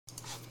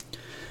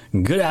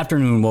Good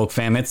afternoon, Woke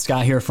fam. It's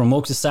Scott here from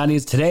Woke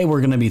Societies. Today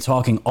we're going to be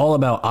talking all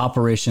about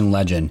Operation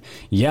Legend.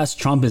 Yes,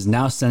 Trump is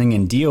now sending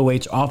in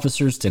DOH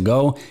officers to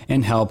go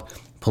and help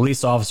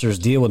police officers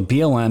deal with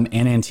BLM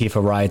and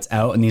Antifa riots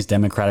out in these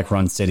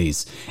Democratic-run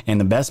cities. And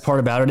the best part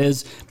about it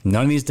is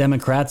none of these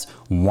Democrats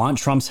want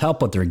Trump's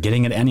help, but they're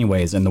getting it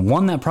anyways. And the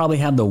one that probably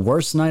had the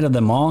worst night of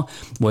them all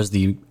was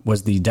the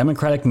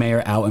Democratic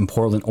mayor out in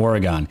Portland,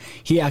 Oregon.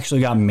 He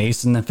actually got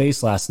maced in the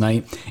face last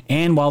night.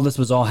 And while this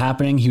was all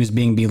happening, he was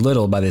being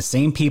belittled by the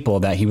same people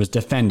that he was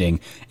defending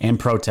and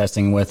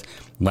protesting with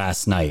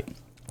last night.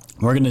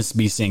 We're going to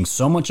be seeing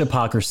so much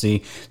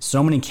hypocrisy,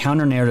 so many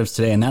counter narratives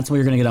today, and that's what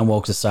you're going to get on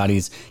Woke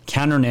Society's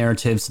counter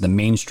narratives to the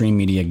mainstream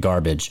media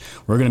garbage.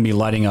 We're going to be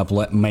lighting up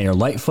Mayor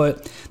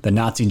Lightfoot, the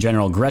Nazi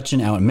General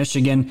Gretchen out in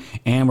Michigan,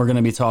 and we're going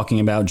to be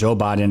talking about Joe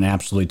Biden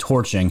absolutely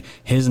torching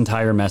his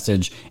entire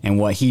message and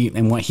what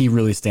he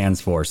really stands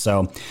for.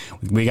 So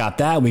we got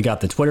that. We got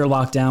the Twitter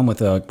lockdown with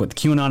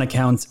QAnon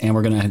accounts, and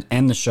we're going to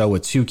end the show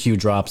with 2 Q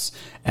drops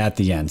at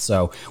the end.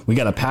 So we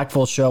got a packed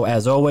full show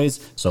as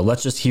always. So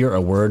let's just hear a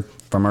word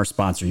from our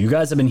sponsor. You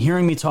guys have been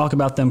hearing me talk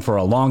about them for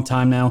a long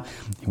time now.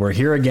 We're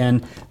here again.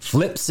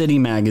 Flip City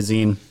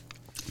Magazine.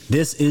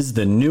 This is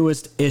the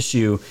newest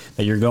issue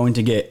that you're going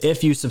to get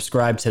if you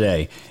subscribe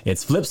today.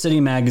 It's Flip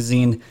City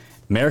Magazine,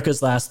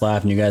 America's Last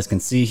Laugh, and you guys can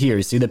see here,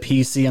 you see the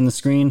PC on the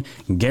screen,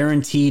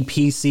 guaranteed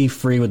PC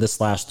free with a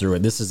slash through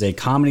it. This is a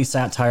comedy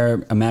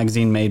satire, a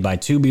magazine made by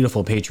 2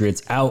 beautiful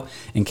patriots out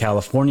in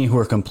California who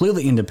are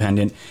completely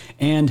independent,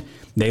 and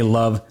they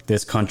love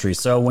this country.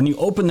 So when you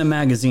open the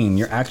magazine,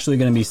 you're actually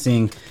going to be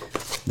seeing,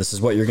 this is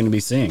what you're going to be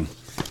seeing.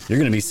 You're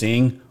going to be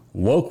seeing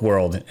Woke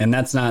World, and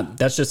that's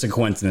just a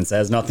coincidence. That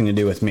has nothing to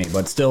do with me,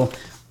 but still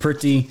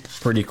pretty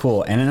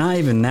cool. And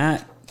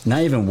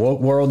not even Woke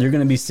World, you're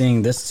going to be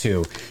seeing this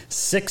too.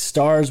 6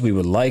 stars we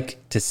would like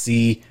to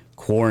see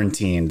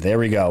quarantined. There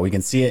we go. We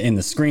can see it in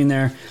the screen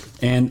there.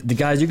 And the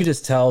guys, you can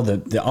just tell the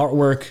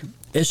artwork,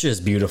 it's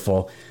just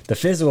beautiful. The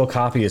physical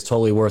copy is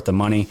totally worth the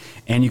money,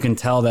 and you can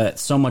tell that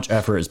so much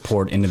effort is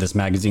poured into this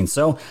magazine.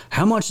 So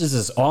how much does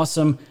this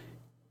awesome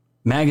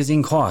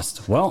magazine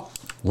cost? Well,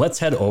 let's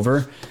head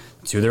over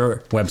to their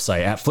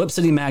website at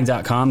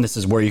flipcitymag.com. This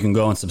is where you can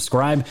go and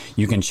subscribe.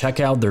 You can check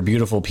out their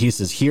beautiful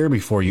pieces here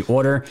before you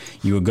order.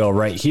 You would go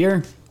right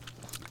here,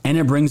 and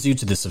it brings you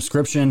to the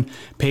subscription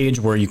page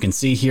where you can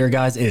see here,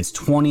 guys, it's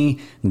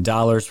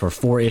 $20 for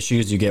 4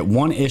 issues. You get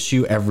 1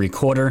 issue every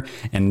quarter,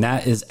 and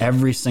that is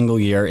every single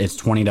year.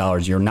 It's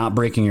 $20. You're not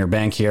breaking your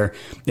bank here.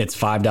 It's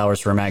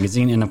 $5 for a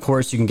magazine. And of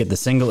course, you can get the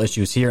single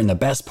issues here. And the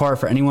best part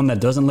for anyone that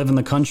doesn't live in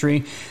the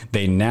country,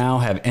 they now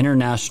have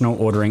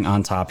international ordering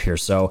on top here.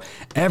 So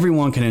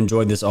everyone can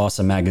enjoy this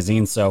awesome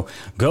magazine. So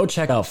go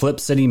check out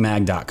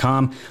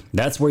flipcitymag.com.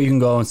 That's where you can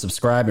go and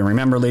subscribe. And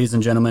remember, ladies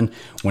and gentlemen,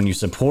 when you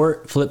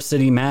support Flip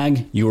City Mag,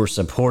 you are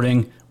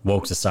supporting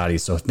Woke Society.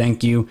 So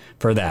thank you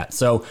for that.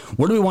 So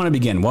where do we want to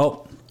begin?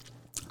 Well,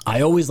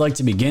 I always like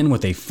to begin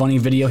with a funny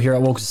video here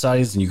at Woke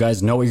Societies, and you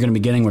guys know what you're going to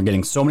be getting. We're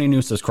getting so many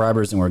new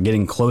subscribers, and we're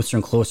getting closer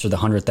and closer to the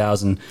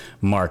 100,000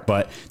 mark.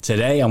 But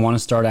today I want to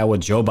start out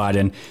with Joe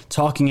Biden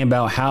talking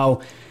about how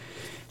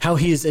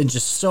he is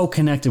just so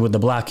connected with the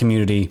black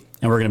community,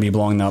 and we're going to be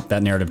blowing up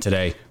that narrative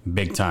today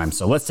big time.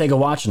 So let's take a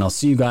watch, and I'll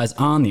see you guys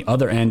on the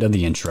other end of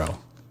the intro.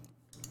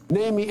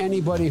 Name me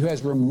anybody who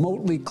has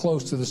remotely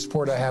close to the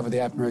support I have with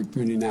the African American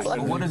community nationally.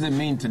 Like, what does it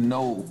mean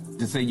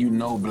to say you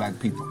know black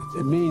people?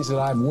 It means that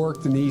I've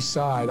worked in the East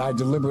Side. I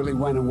deliberately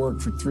went and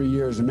worked for 3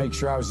 years to make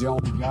sure I was the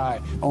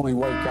only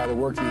white guy that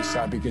worked in the East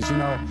Side. Because,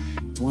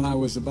 when I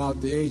was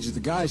about the age of the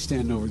guy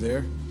standing over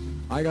there,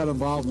 I got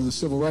involved in the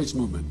civil rights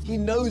movement. He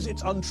knows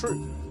it's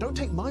untrue. Don't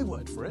take my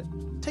word for it.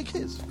 Take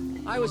his.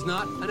 I was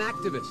not an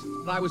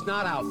activist. I was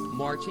not out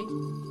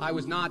marching. I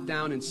was not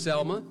down in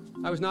Selma.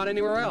 I was not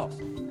anywhere else.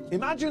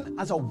 Imagine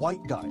as a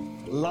white guy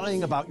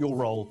lying about your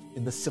role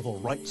in the civil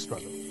rights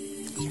struggle.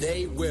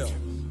 They will,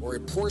 or a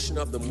portion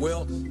of them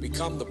will,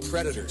 become the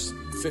predators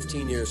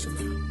 15 years from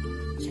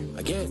now.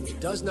 Again,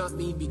 it does not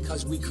mean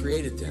because we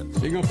created them.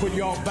 They're going to put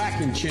you all back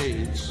in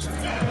chains.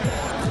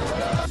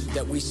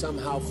 That we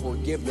somehow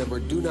forgive them or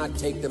do not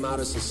take them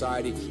out of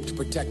society to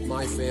protect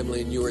my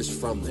family and yours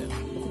from them.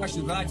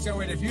 Question, but I'd say,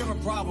 wait, if you have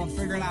a problem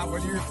figuring out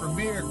whether you're for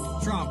me or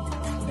Trump,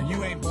 then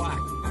you ain't black.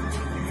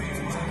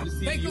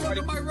 Take a look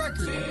at my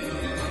record.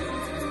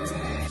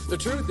 The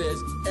truth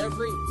is,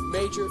 every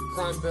major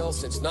crime bill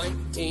since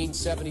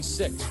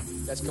 1976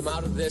 that's come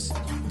out of this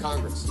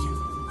Congress,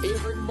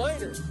 every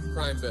minor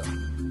crime bill,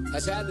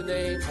 has had the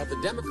name of the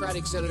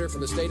Democratic senator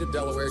from the state of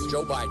Delaware,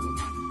 Joe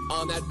Biden,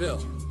 on that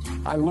bill.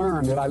 I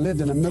learned that I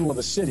lived in the middle of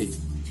a city,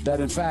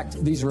 that in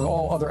fact, these are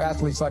all other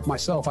athletes like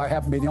myself. I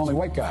happen to be the only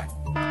white guy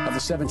of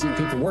the 17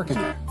 people working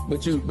there.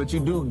 But you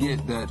do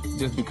get that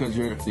just because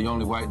you're the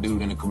only white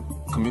dude in a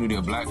community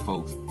of black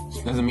folks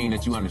doesn't mean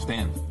that you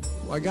understand.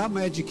 Well, I got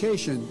my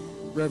education,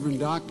 Reverend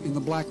Doc, in the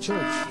black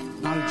church.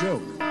 Not a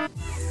joke.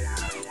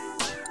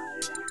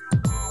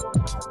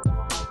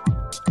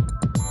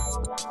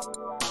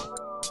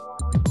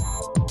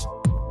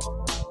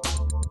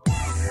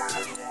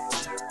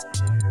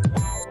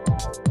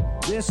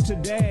 This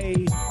today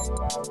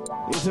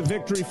is a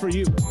victory for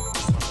you.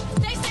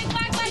 They say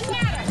Black Lives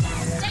Matter.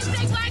 They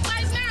say Black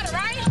Lives Matter,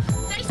 right?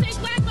 They say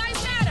Black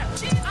Lives Matter.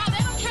 Oh,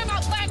 they don't care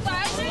about Black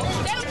lives. They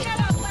don't care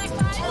about Black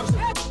lives.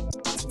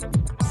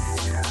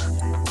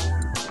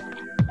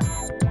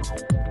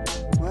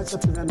 Well, that's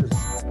up to them to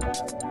decide.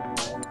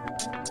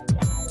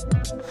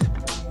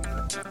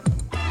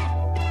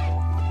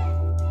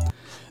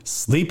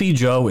 Sleepy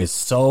Joe is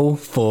so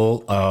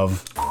full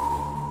of...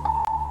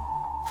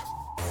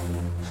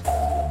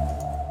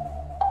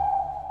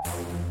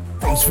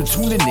 Thanks for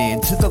tuning in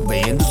to the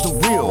land of the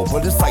real.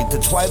 But it's like the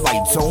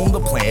Twilight Zone,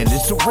 the plan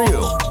is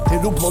surreal.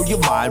 It'll blow your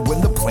mind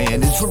when the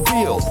plan is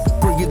revealed.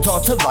 Bring it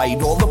all to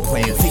light, all the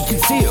plans they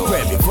conceal.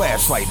 Grab your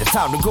flashlight, it's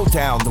time to go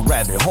down the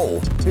rabbit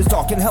hole. It's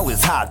dark and hell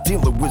is hot,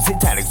 dealing with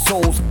satanic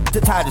souls.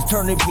 The tide is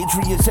turning,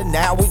 patriots are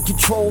now in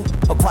control.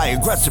 Apply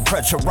aggressive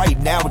pressure right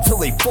now until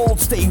they fold.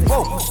 Stay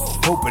woke,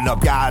 open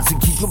up guys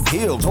and keep them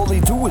peeled. All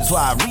they do is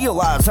lie,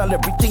 realize not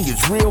everything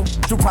is real.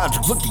 Through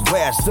Project Looking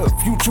Glass, the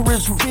future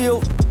is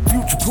revealed.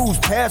 Future proves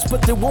past,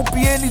 but there won't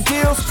be any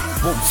deals.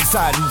 Woke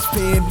society's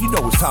fam, you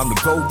know it's time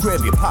to go.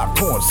 Grab your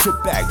popcorn, sit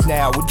back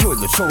now, enjoy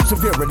the show.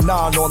 Severe and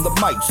non on the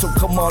mic, so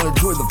come on,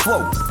 enjoy the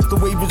flow. The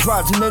wave is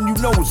rising and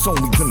you know it's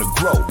only gonna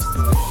grow.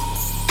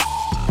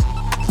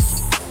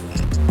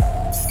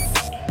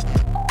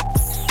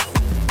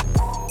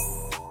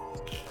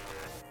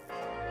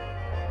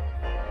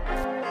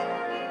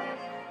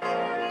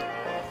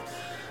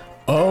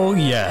 Oh,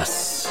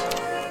 yes.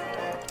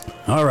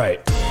 All right.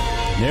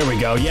 There we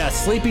go. Yeah,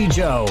 Sleepy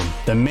Joe,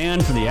 the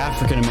man for the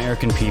African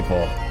American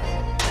people.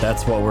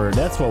 That's what we're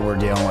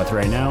dealing with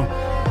right now.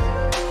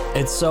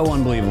 It's so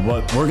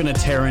unbelievable. We're gonna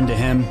tear into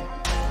him.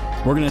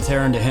 We're gonna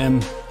tear into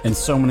him and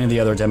so many of the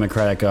other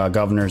Democratic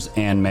governors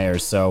and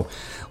mayors. So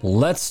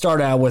let's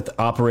start out with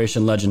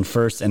Operation Legend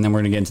first, and then we're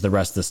gonna get into the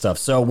rest of the stuff.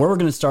 So where we're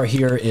gonna start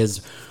here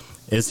is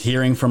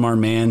hearing from our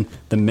man,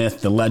 the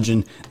myth, the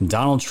legend,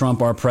 Donald Trump,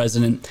 our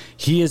president.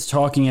 He is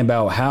talking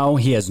about how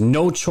he has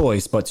no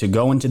choice but to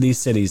go into these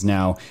cities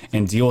now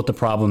and deal with the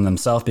problem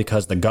themselves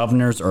because the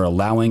governors are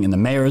allowing and the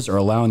mayors are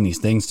allowing these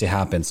things to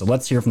happen. So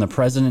let's hear from the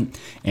president,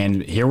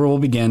 and here we will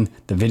begin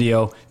the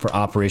video for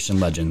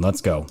Operation Legend.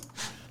 Let's go.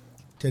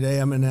 Today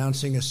I'm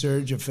announcing a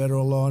surge of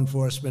federal law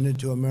enforcement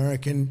into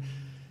American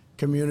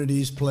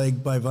communities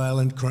plagued by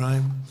violent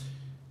crime.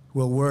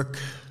 We'll work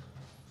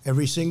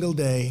every single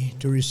day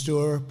to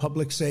restore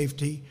public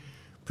safety,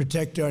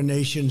 protect our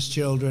nation's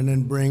children,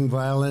 and bring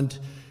violent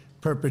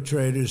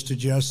perpetrators to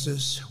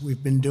justice.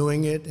 We've been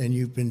doing it, and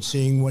you've been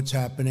seeing what's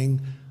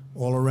happening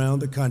all around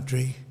the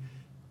country.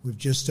 We've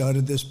just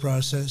started this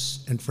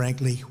process, and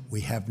frankly,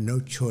 we have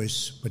no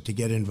choice but to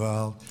get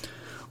involved.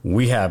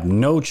 We have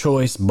no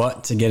choice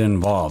but to get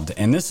involved.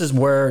 And this is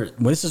where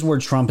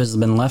Trump has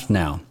been left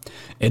now.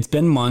 It's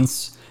been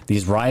months.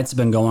 These riots have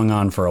been going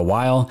on for a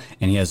while,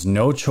 and he has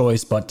no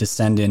choice but to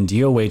send in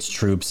DOH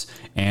troops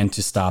and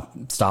to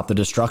stop the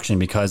destruction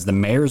because the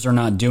mayors are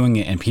not doing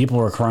it, and people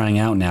are crying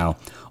out now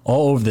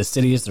all over the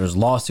cities. There's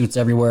lawsuits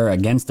everywhere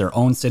against their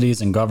own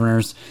cities and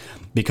governors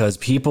because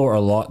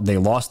people they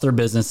lost their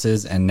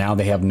businesses and now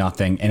they have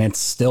nothing, and it's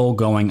still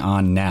going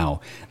on now,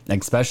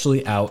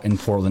 especially out in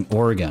Portland,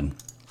 Oregon.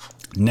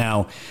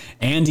 Now,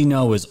 Andy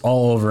Ngo is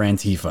all over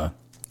Antifa.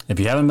 If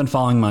you haven't been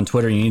following him on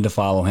Twitter, you need to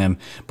follow him.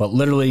 But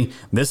literally,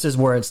 this is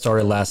where it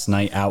started last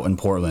night out in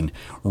Portland.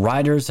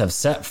 Rioters have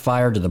set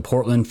fire to the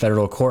Portland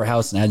Federal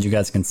Courthouse, and as you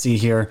guys can see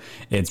here,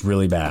 it's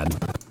really bad.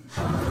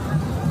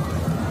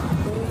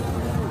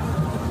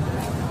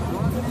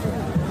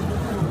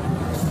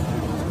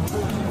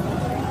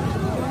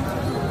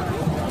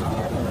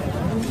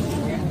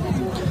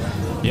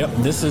 Yep,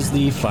 this is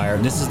the fire.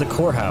 This is the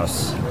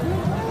courthouse.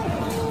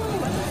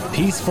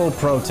 Peaceful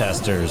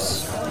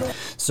protesters.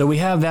 So we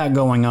have that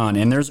going on,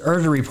 and there's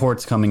urgent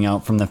reports coming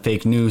out from the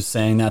fake news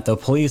saying that the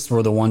police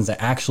were the ones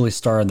that actually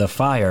started the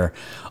fire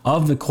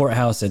of the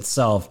courthouse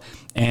itself,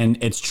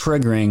 and it's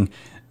triggering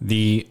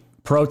the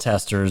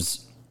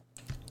protesters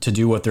to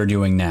do what they're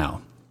doing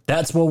now.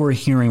 That's what we're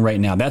hearing right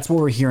now. That's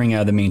what we're hearing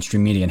out of the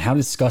mainstream media. And how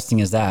disgusting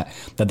is that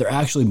they're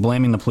actually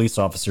blaming the police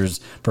officers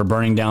for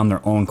burning down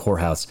their own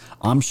courthouse?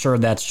 I'm sure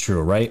that's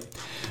true, right?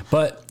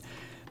 But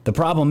the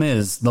problem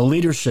is the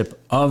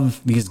leadership of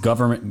these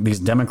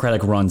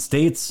Democratic-run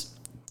states,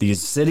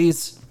 these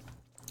cities,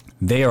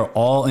 they are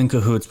all in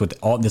cahoots with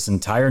all this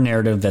entire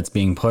narrative that's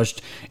being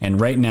pushed.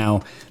 And right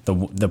now,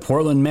 the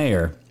Portland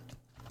mayor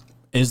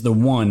is the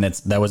one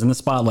that was in the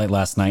spotlight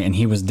last night, and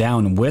he was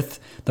down with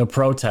the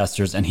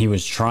protesters, and he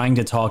was trying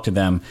to talk to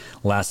them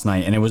last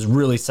night. And it was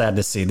really sad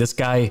to see. This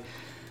guy,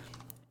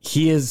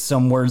 he has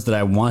some words that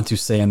I want to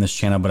say on this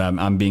channel, but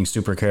I'm being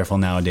super careful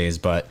nowadays.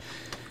 But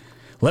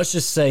let's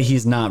just say he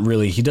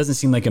doesn't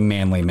seem like a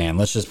manly man.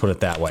 Let's just put it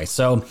that way.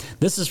 So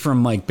this is from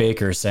Mike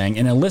Baker saying,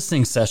 in a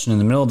listening session in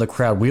the middle of the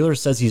crowd, Wheeler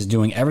says he's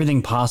doing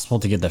everything possible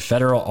to get the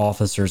federal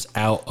officers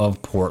out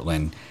of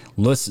Portland.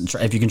 Listen,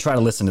 if you can try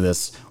to listen to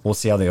this, we'll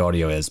see how the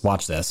audio is.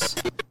 Watch this.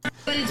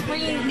 But it's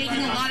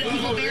making a lot of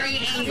people very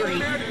angry.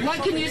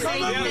 What can you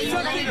say that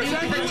you're going to do to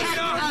protect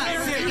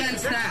us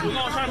against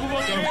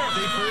them?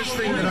 The first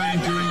thing that I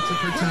am doing to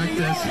protect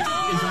this is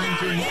I am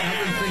doing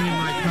everything in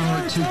my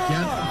power to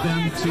get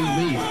them to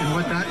leave. And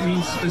what that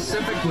means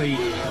specifically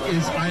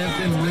is I have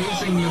been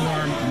raising the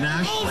alarm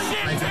nationally.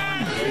 I've been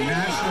on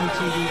national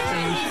TV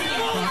stage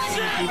talking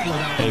to people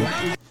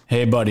about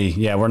Hey, buddy.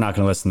 Yeah, we're not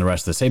going to listen to the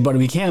rest of this. Hey, buddy,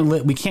 we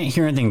can't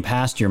hear anything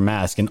past your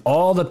mask, and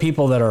all the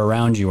people that are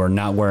around you are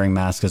not wearing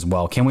masks as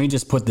well. Can we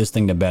just put this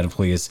thing to bed,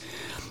 please?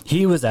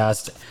 He was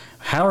asked,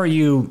 how are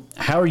you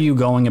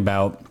going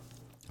about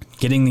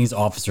getting these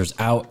officers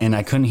out? And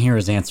I couldn't hear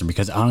his answer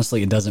because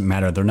honestly, it doesn't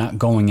matter. They're not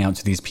going out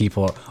to these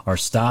people are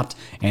stopped,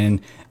 and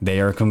they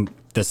are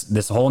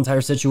this whole entire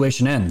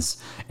situation ends,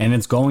 and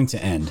it's going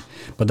to end.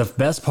 But the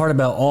best part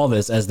about all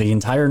this, as the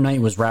entire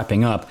night was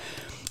wrapping up,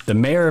 the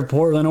mayor of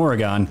Portland,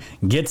 Oregon,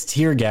 gets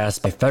tear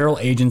gassed by federal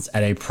agents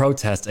at a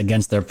protest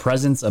against their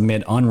presence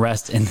amid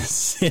unrest in the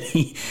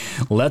city.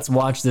 Let's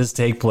watch this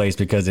take place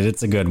because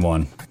it's a good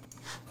one.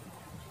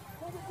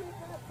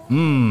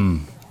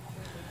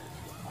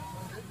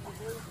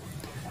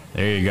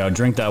 There you go.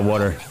 Drink that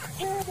water.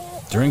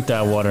 Drink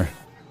that water.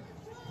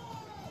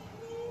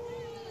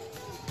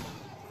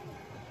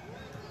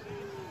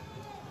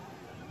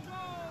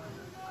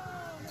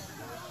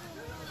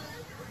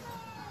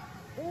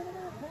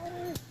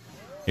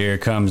 Here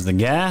comes the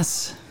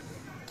gas.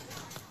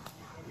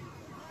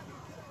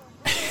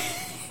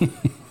 And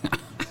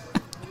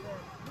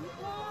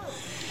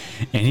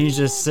he's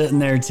just sitting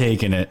there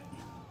taking it.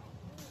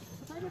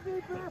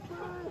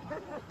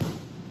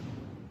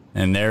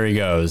 And there he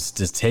goes,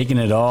 just taking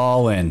it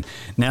all in.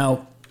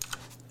 Now,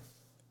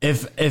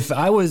 if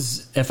I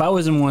was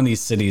in one of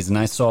these cities and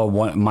I saw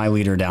my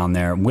leader down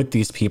there with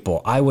these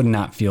people, I would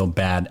not feel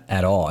bad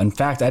at all. In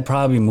fact, I'd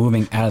probably be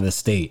moving out of the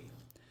state.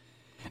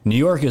 New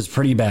York is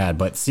pretty bad,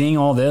 but seeing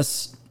all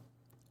this,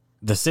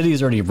 the city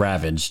is already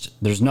ravaged.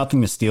 There's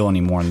nothing to steal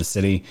anymore in the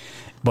city,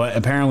 but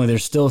apparently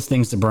there's still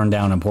things to burn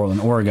down in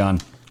Portland, Oregon.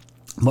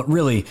 But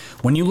really,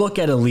 when you look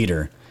at a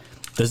leader,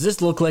 does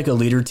this look like a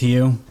leader to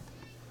you?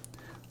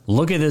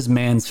 Look at this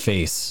man's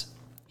face.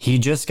 He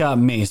just got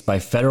maced by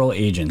federal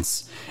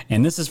agents.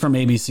 And this is from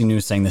ABC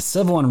News saying the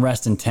civil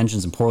unrest and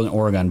tensions in Portland,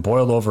 Oregon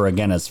boiled over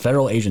again as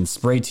federal agents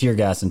sprayed tear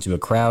gas into a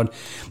crowd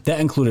that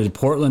included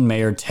Portland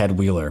Mayor Ted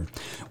Wheeler.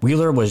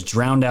 Wheeler was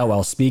drowned out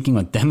while speaking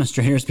with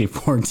demonstrators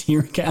before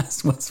tear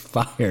gas was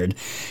fired.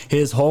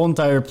 His whole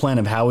entire plan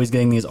of how he's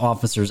getting these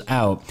officers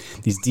out,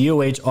 these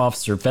DOH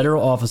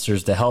federal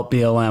officers to help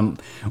BLM,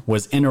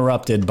 was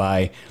interrupted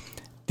by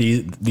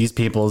these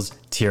people's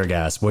tear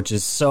gas, which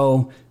is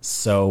so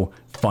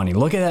funny.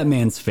 Look at that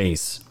man's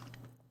face.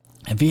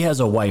 If he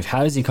has a wife,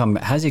 how does he come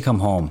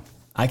home?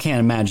 I can't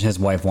imagine his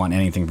wife want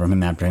anything from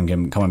him after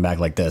him coming back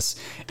like this.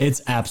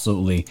 It's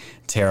absolutely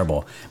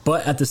terrible.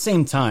 But at the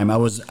same time, I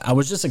was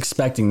just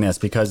expecting this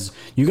because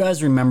you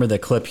guys remember the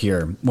clip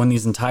here when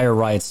these entire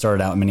riots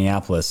started out in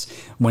Minneapolis,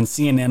 when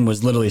CNN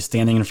was literally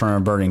standing in front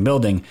of a burning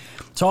building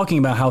talking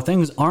about how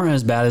things aren't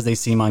as bad as they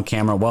seem on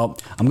camera. Well,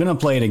 I'm going to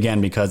play it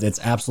again because it's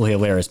absolutely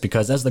hilarious,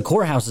 because as the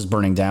courthouse is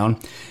burning down,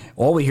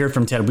 all we hear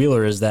from Ted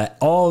Wheeler is that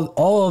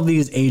all of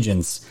these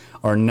agents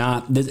are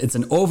not, it's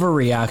an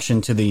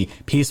overreaction to the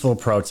peaceful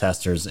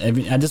protesters. I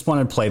just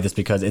want to play this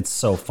because it's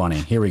so funny.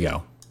 Here we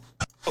go.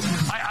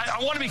 I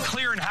want to be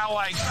clear in how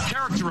I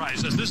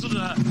characterize this. This is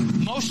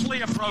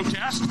mostly a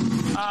protest.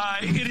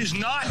 It is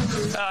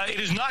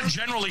not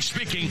generally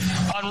speaking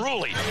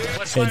unruly.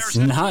 It's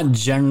not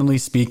generally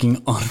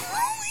speaking unruly.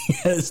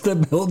 As the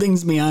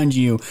buildings behind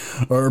you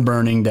are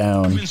burning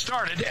down. Been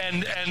started,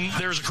 and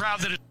there's a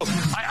crowd that is.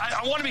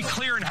 I want to be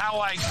clear in how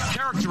I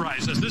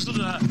characterize this. This is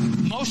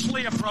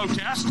mostly a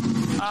protest.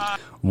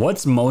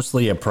 What's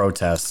mostly a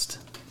protest?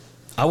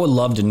 I would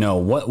love to know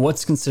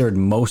what's considered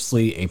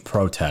mostly a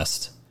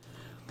protest.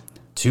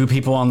 2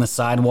 people on the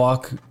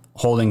sidewalk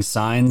holding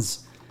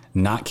signs,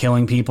 not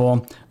killing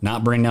people,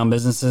 not burning down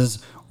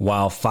businesses,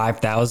 while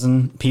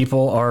 5,000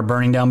 people are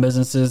burning down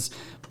businesses,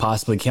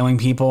 possibly killing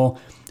people,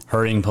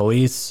 hurting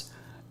police,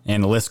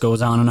 and the list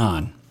goes on and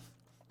on.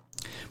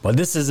 But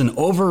this is an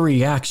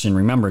overreaction.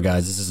 Remember,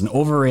 guys, this is an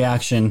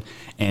overreaction,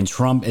 and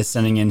Trump is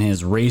sending in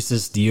his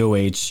racist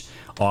DOH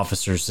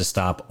officers to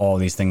stop all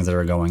these things that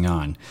are going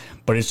on.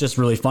 But it's just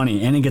really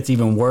funny, and it gets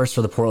even worse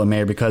for the Portland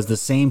mayor because the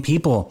same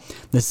people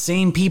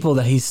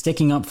that he's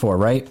sticking up for,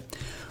 right,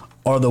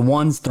 are the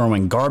ones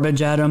throwing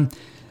garbage at him,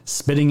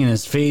 spitting in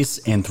his face,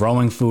 and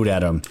throwing food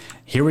at him.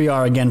 Here we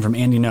are again from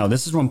Andy Ngo.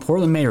 This is when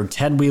Portland Mayor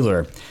Ted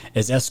Wheeler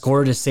is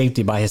escorted to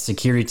safety by his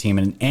security team,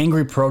 and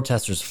angry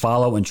protesters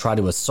follow and try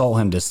to assault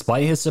him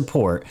despite his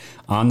support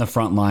on the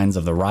front lines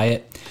of the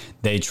riot.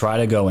 They try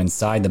to go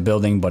inside the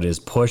building, but is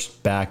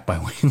pushed back by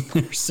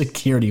Wheeler's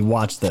security.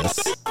 Watch this.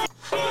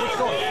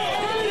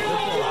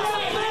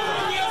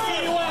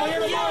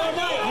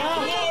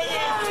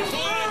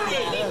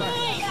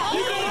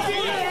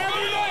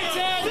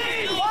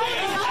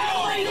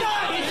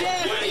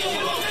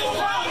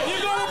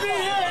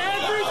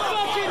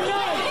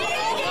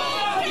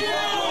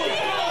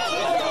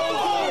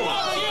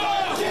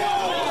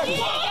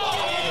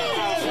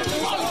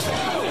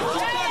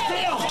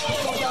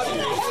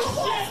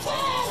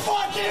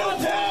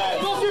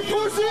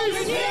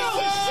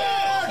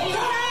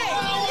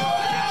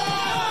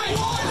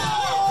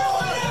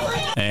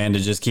 And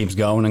it just keeps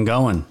going and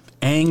going.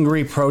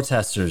 Angry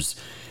protesters.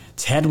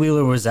 Ted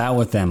Wheeler was out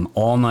with them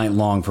all night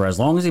long for as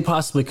long as he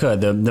possibly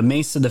could. The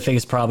mace to the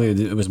face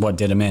probably was what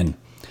did him in.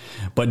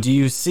 But do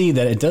you see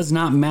that it does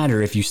not matter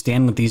if you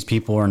stand with these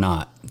people or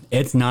not?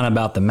 It's not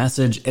about the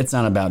message. It's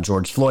not about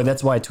George Floyd.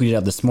 That's why I tweeted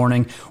out this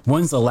morning,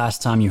 when's the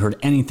last time you heard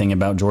anything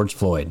about George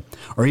Floyd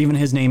or even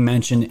his name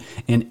mentioned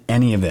in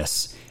any of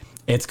this?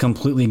 It's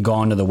completely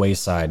gone to the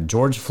wayside.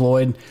 George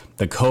Floyd,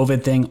 the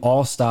COVID thing,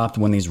 all stopped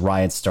when these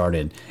riots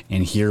started.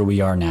 And here we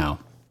are now.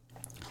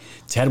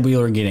 Ted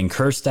Wheeler getting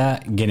cursed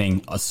at,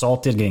 getting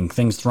assaulted, getting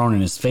things thrown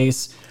in his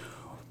face.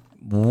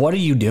 What are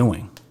you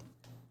doing?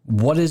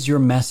 What is your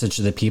message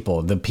to the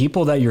people? The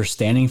people that you're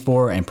standing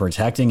for and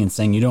protecting and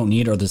saying you don't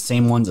need are the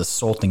same ones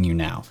assaulting you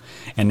now.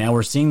 And now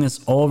we're seeing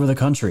this all over the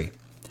country.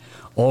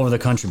 All over the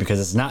country, because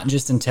it's not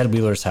just in Ted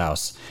Wheeler's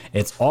house.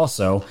 It's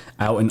also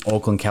out in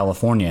Oakland,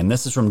 California. And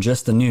this is from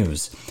Just the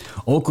News.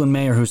 Oakland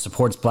mayor who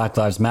supports Black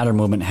Lives Matter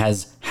movement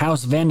has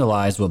house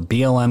vandalized with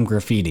BLM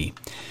graffiti.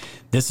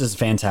 This is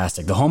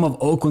fantastic. The home of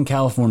Oakland,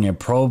 California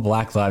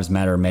pro-Black Lives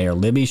Matter Mayor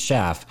Libby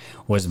Schaaf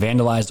was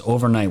vandalized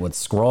overnight with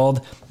scrawled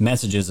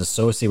messages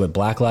associated with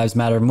Black Lives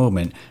Matter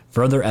movement,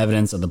 further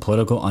evidence of the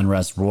political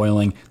unrest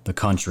roiling the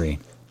country.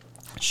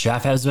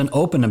 Schaaf has been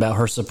open about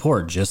her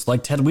support, just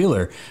like Ted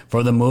Wheeler,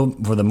 for the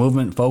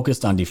movement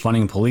focused on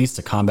defunding police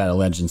to combat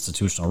alleged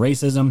institutional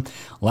racism.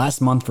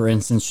 Last month, for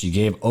instance, she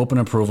gave open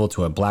approval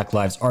to a Black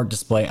Lives art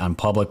display on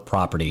public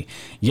property.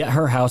 Yet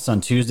her house on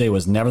Tuesday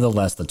was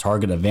nevertheless the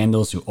target of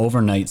vandals who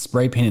overnight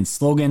spray-painted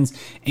slogans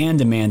and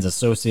demands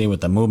associated with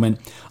the movement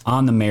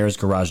on the mayor's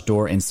garage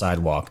door and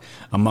sidewalk.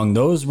 Among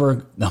those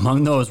were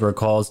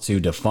calls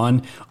to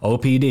defund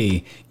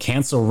OPD,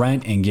 cancel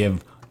rent, and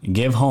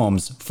give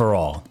homes for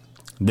all.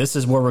 This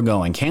is where we're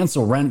going.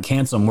 Cancel rent,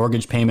 cancel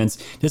mortgage payments,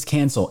 just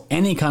cancel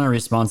any kind of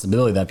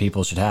responsibility that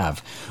people should have.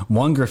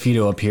 One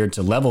graffito appeared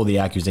to level the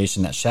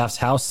accusation that Schaaf's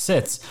house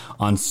sits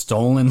on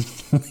stolen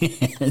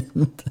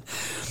land.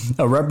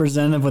 A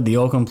representative with the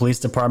Oakland Police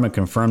Department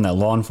confirmed that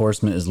law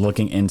enforcement is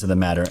looking into the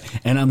matter,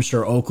 and I'm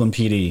sure Oakland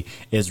PD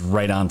is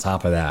right on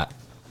top of that.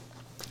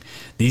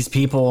 These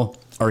people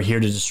are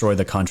here to destroy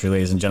the country,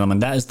 ladies and gentlemen.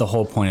 That is the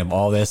whole point of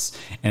all this.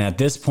 And at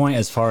this point,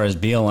 as far as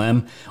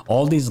BLM,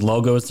 all these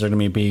logos that are going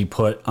to be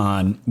put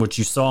on, which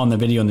you saw in the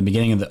video in the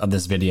beginning of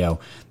this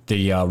video,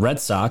 the Red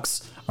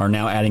Sox are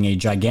now adding a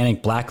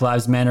gigantic Black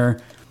Lives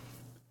Matter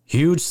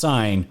huge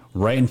sign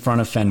right in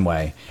front of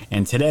Fenway.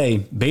 And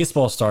today,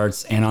 baseball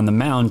starts, and on the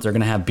mound, they're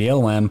going to have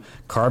BLM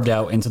carved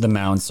out into the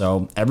mound.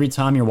 So every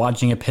time you're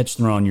watching a pitch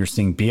thrown, you're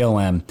seeing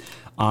BLM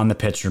on the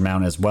pitcher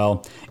mound as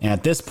well. And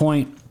at this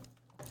point,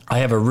 I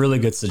have a really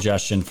good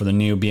suggestion for the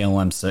new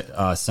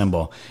BLM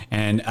symbol.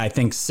 And I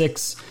think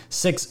 6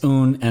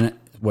 Un and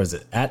what is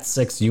it? At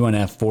 6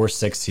 UNF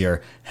 46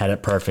 here had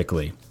it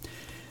perfectly.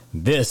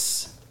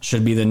 This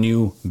should be the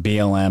new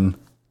BLM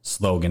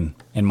slogan,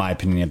 in my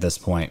opinion, at this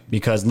point,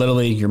 because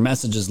literally your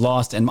message is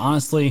lost. And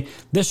honestly,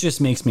 this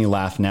just makes me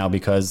laugh now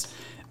because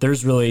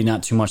there's really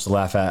not too much to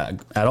laugh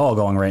at all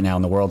going right now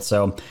in the world.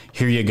 So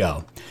here you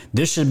go.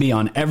 This should be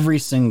on every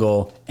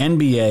single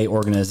NBA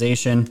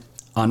organization,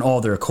 on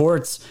all their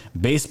courts,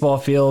 baseball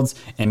fields,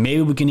 and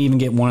maybe we can even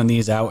get one of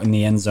these out in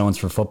the end zones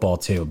for football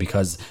too,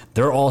 because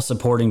they're all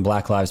supporting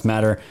Black Lives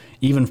Matter.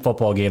 Even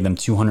football gave them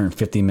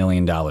 $250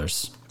 million.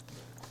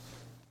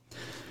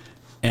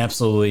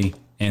 Absolutely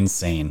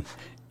insane.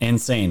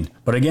 Insane.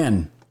 But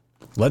again,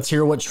 let's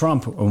hear what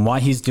Trump and why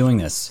he's doing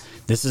this.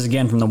 This is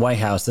again from the White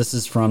House. This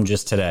is from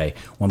just today.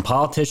 When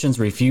politicians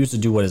refuse to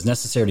do what is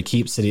necessary to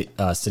keep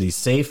cities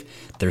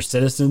safe, their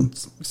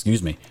citizens,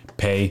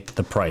 pay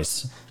the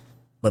price.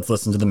 Let's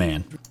listen to the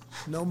man.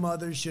 No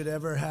mother should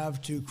ever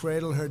have to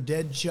cradle her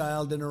dead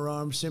child in her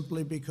arms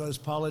simply because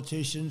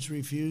politicians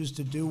refuse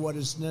to do what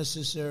is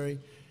necessary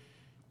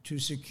to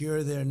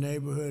secure their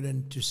neighborhood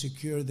and to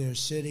secure their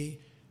city.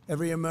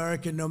 Every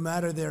American, no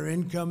matter their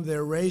income,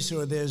 their race,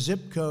 or their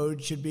zip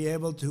code, should be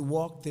able to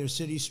walk their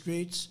city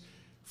streets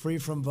free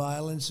from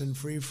violence and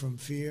free from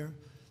fear.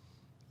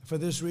 For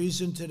this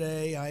reason,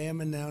 today, I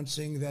am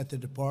announcing that the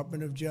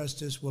Department of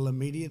Justice will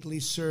immediately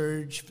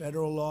surge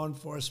federal law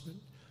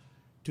enforcement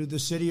to the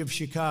city of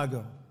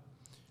Chicago.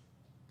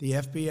 The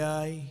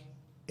FBI,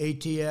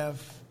 ATF,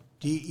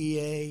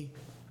 DEA,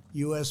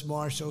 U.S.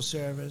 Marshal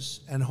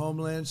Service, and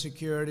Homeland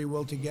Security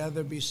will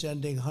together be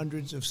sending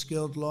hundreds of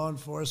skilled law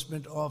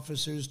enforcement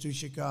officers to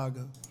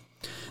Chicago.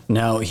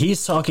 Now,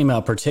 he's talking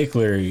about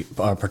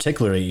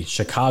particularly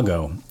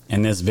Chicago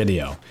in this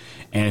video.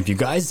 And if you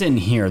guys didn't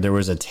hear, there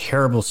was a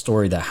terrible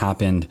story that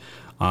happened.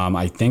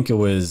 I think it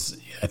was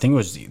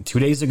 2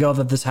 days ago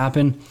that this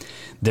happened.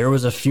 There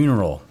was a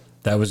funeral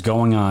that was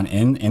going on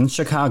in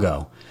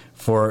Chicago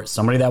for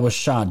somebody that was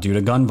shot due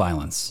to gun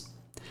violence.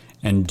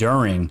 And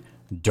during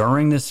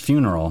this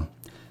funeral,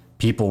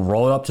 people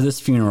rolled up to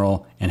this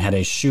funeral and had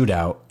a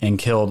shootout and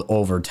killed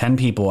over 10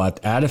 people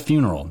at a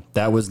funeral.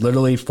 That was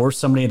literally for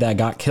somebody that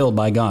got killed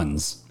by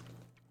guns.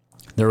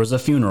 There was a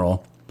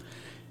funeral,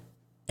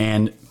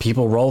 and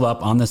people rolled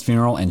up on this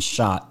funeral and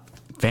shot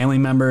family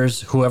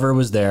members, whoever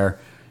was there,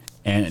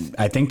 And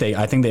I think they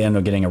ended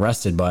up getting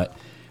arrested, but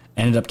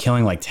ended up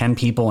killing like 10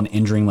 people and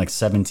injuring like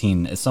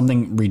 17. It's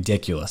something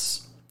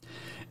ridiculous.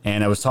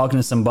 And I was talking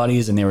to some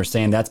buddies, and they were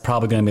saying that's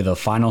probably going to be the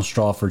final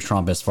straw for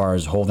Trump as far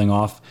as holding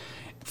off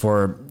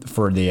for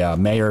the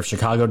mayor of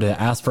Chicago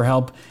to ask for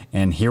help.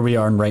 And here we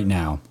are right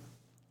now.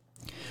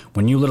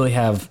 When you literally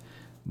have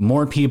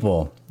more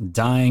people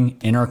dying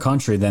in our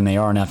country than they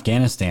are in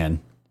Afghanistan,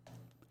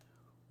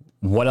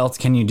 what else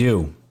can you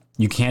do?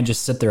 You can't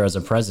just sit there as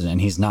a president,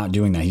 and he's not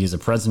doing that. He's a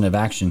president of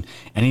action,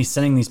 and he's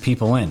sending these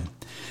people in.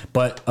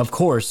 But, of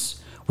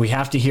course, we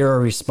have to hear a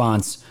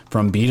response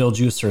from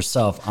Beetlejuice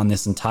herself on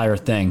this entire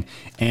thing.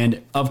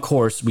 And, of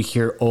course, we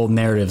hear old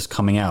narratives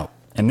coming out.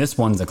 And this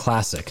one's a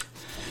classic.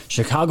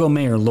 Chicago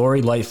Mayor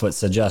Lori Lightfoot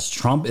suggests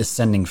Trump is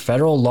sending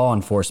federal law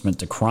enforcement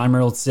to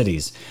crime-riddled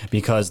cities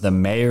because the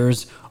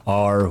mayors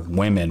are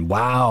women.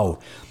 Wow.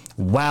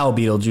 Wow,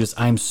 Beetlejuice.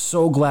 I'm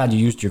so glad you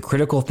used your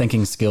critical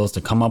thinking skills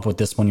to come up with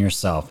this one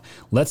yourself.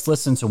 Let's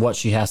listen to what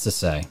she has to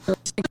say.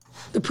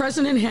 The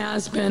president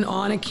has been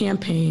on a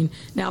campaign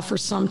now for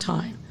some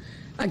time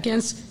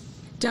against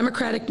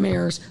Democratic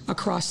mayors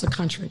across the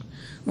country,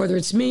 whether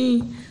it's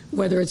me,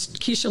 whether it's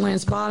Keisha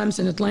Lance Bottoms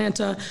in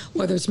Atlanta,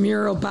 whether it's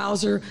Muriel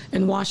Bowser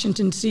in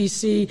Washington,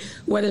 D.C.,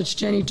 whether it's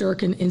Jenny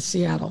Durkan in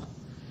Seattle.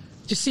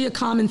 Do you see a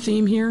common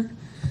theme here?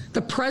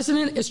 The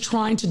president is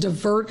trying to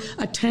divert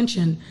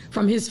attention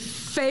from his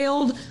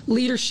failed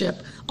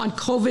leadership on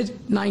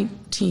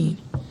COVID-19.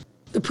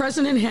 The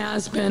president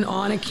has been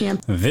on a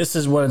campaign. This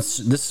is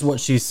what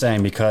she's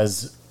saying,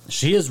 because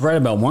she is right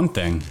about one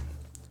thing.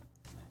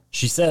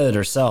 She said it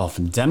herself.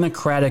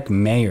 Democratic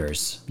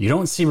mayors. You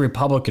don't see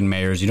Republican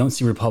mayors. You don't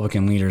see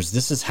Republican leaders.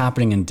 This is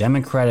happening in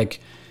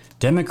Democratic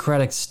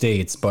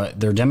states,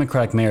 but they're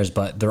Democratic mayors,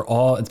 but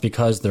it's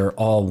because they're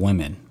all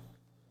women.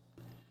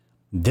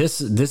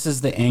 This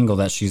is the angle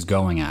that she's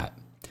going at.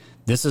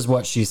 This is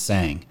what she's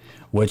saying,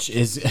 which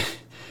is,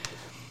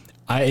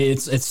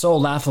 it's so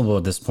laughable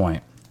at this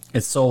point.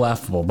 It's so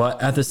laughable.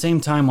 But at the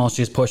same time, while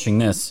she's pushing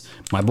this,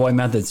 my boy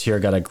Methods here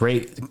got a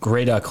great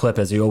clip,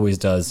 as he always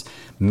does.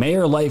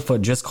 Mayor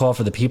Lightfoot just called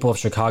for the people of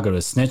Chicago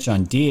to snitch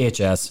on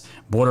DHS,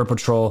 Border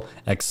Patrol,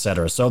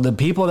 etc. So the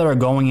people that are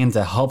going in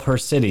to help her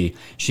city,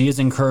 she is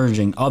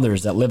encouraging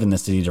others that live in the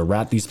city to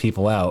rat these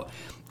people out.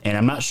 And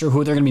I'm not sure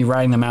who they're going to be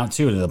ratting them out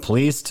to the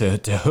police, to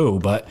who,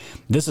 but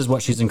this is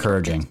what she's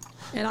encouraging.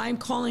 And I'm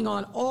calling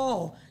on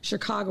all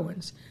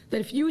Chicagoans that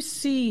if you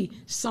see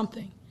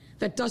something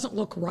that doesn't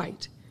look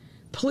right,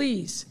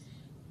 please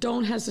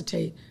don't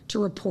hesitate to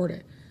report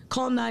it.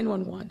 Call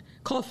 911,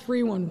 call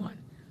 311.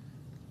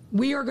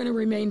 We are going to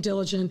remain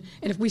diligent,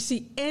 and if we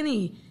see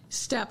any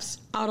steps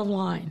out of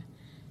line,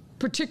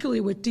 particularly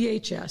with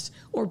DHS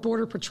or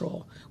Border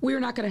Patrol, we are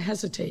not going to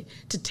hesitate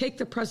to take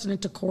the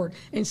president to court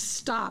and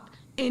stop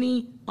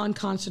any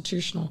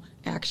unconstitutional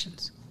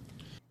actions.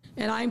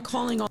 And I'm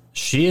calling on...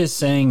 She is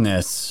saying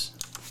this.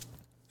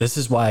 This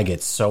is why I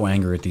get so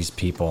angry at these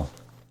people.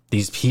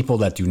 These people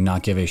that do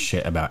not give a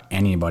shit about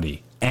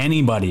anybody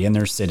in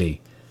their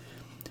city.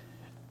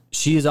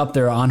 She is up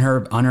there on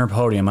her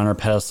podium, on her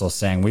pedestal,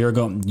 saying,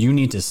 you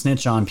need to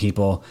snitch on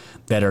people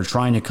that are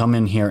trying to come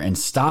in here and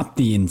stop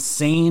the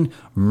insane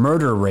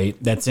murder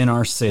rate that's in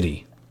our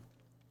city.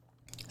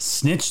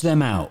 Snitch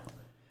them out,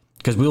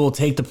 because we will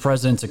take the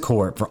president to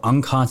court for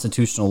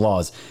unconstitutional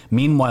laws.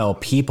 Meanwhile,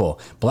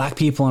 black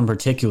people in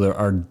particular,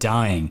 are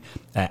dying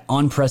at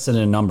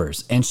unprecedented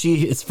numbers. And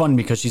it's fun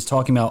because she's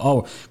talking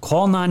about,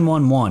 call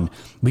 911.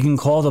 We can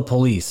call the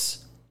police.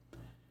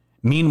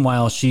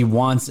 Meanwhile, she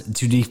wants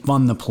to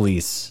defund the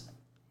police.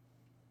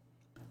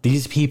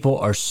 These people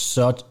are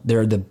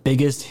they're the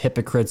biggest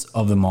hypocrites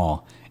of them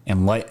all.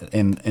 And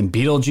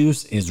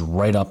Beetlejuice is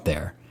right up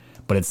there.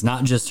 But it's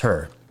not just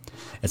her.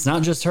 It's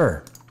not just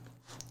her.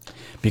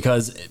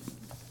 Because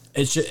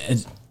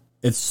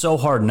it's so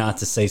hard not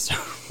to say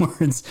certain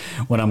words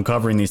when I'm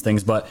covering these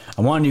things. But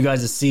I wanted you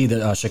guys to see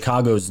that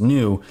Chicago's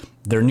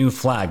their new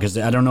flag. Because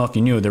I don't know if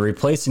you knew, they're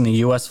replacing the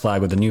U.S.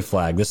 flag with a new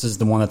flag. This is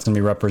the one that's going to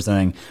be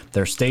representing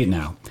their state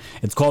now.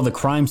 It's called the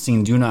Crime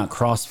Scene Do Not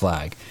Cross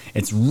flag.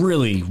 It's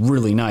really,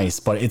 really nice,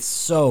 but it's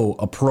so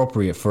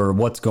appropriate for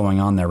what's going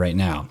on there right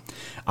now.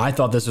 I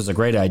thought this was a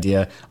great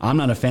idea. I'm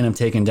not a fan of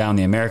taking down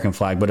the American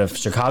flag, but if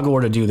Chicago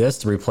were to do this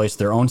to replace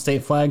their own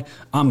state flag,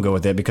 I'm good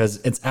with it because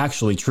it's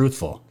actually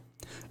truthful.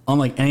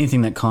 Unlike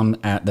anything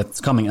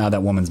that's coming out of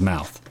that woman's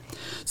mouth.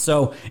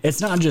 So it's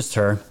not just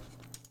her.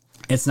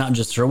 It's not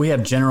just her. We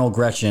have General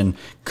Gretchen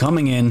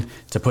coming in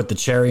to put the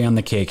cherry on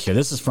the cake here.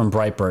 This is from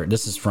Breitbart.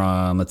 This is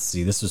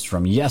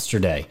from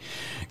yesterday.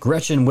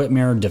 Gretchen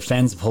Whitmer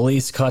defends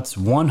police cuts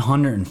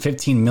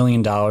 $115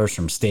 million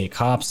from state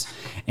cops.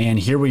 And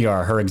here we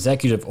are, her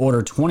executive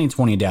order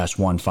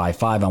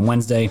 2020-155 on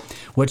Wednesday,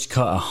 which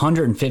cut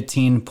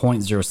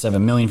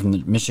 $115.07 million from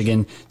the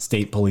Michigan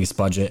State Police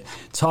budget.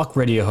 Talk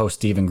radio host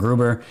Stephen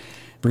Gruber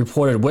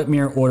reported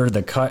Whitmer ordered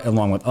the cut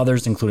along with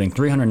others, including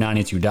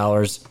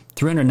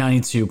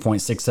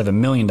 $392.67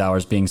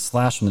 million being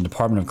slashed from the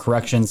Department of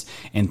Corrections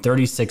and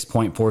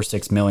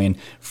 $36.46 million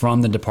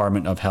from the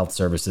Department of Health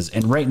Services.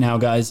 And right now,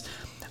 guys,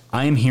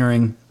 I am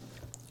hearing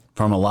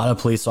from a lot of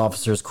police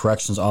officers,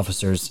 corrections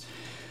officers.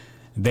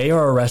 They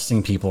are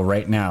arresting people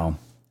right now.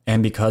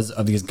 And because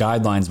of these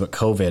guidelines with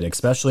COVID,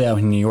 especially out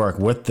in New York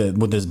with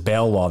this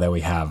bail law that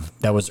we have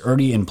that was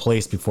already in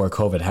place before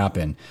COVID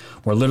happened,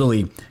 where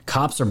literally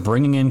cops are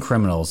bringing in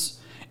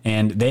criminals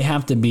and they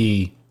have to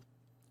be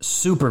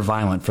super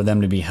violent for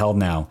them to be held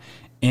now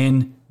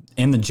in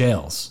the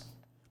jails.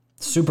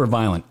 Super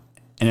violent.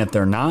 And if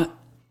they're not,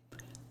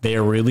 they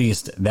are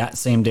released that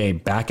same day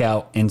back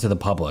out into the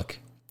public.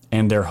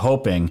 And they're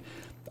hoping,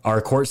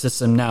 our court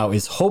system now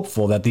is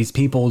hopeful that these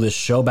people will just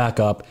show back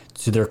up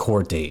to their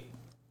court date.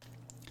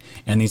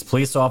 And these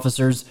police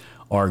officers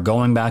are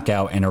going back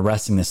out and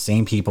arresting the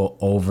same people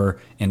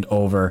over and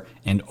over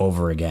and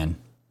over again.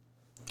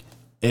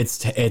 It's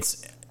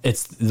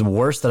the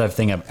worst that I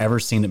think I've ever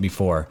seen it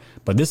before.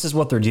 But this is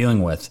what they're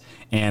dealing with.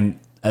 And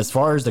as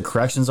far as the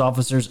corrections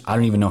officers, I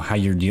don't even know how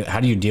do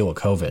you deal with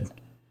COVID.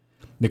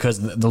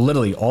 Because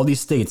literally all these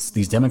states,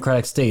 these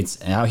Democratic states,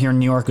 and out here in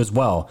New York as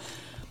well,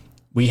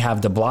 we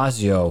have de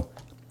Blasio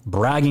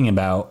bragging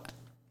about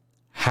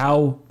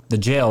how the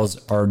jails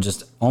are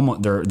just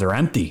almost, they're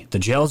empty. The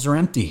jails are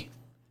empty.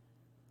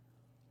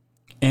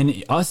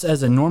 And us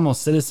as a normal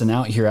citizen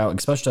out here,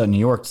 especially out in New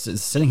York,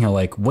 sitting here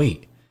like,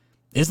 wait,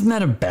 isn't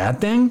that a bad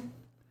thing?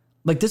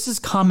 Like, this is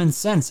common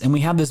sense. And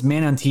we have this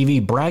man on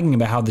TV bragging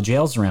about how the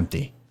jails are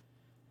empty.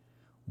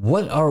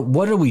 What kind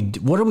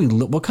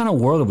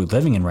of world are we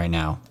living in right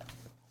now?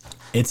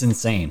 It's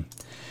insane.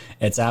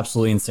 It's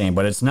absolutely insane.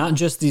 But it's not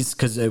just these,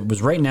 because it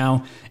was right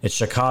now, it's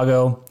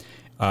Chicago,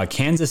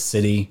 Kansas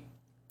City,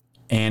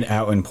 and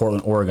out in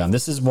Portland, Oregon.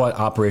 This is what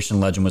Operation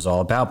Legend was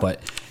all about,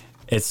 but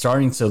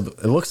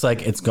it looks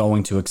like it's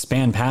going to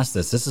expand past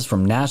this. This is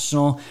from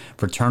National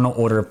Fraternal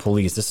Order of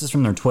Police. This is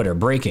from their Twitter.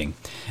 Breaking.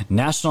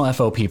 National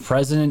FOP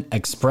president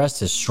expressed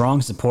his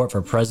strong support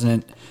for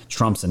President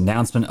Trump's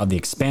announcement of the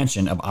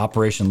expansion of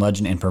Operation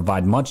Legend and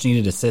provide much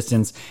needed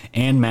assistance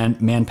and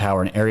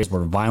manpower in areas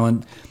where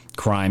violent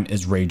crime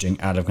is raging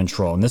out of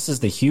control. And this is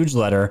the huge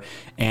letter,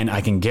 and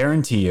I can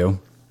guarantee you,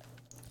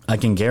 I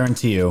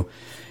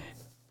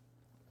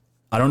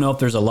don't know if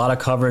there's a lot of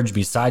coverage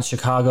besides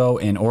Chicago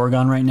and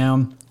Oregon right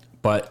now,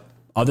 but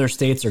other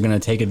states are going to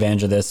take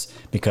advantage of this,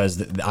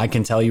 because I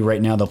can tell you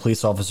right now, the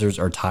police officers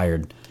are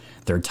tired.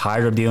 They're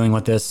tired of dealing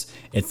with this.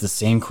 It's the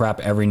same crap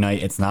every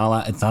night. It's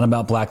not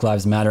about Black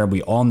Lives Matter.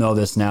 We all know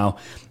this now.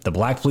 The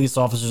black police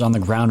officers on the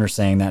ground are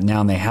saying that now,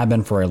 and they have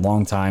been for a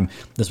long time.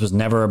 This was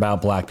never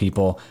about black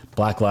people.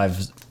 Black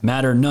Lives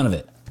Matter. None of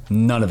it.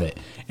 None of it.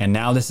 And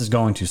now this is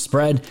going to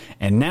spread.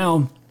 And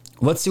now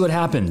let's see what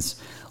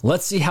happens.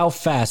 Let's see how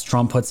fast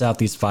Trump puts out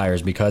these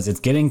fires, because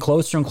it's getting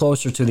closer and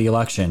closer to the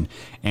election.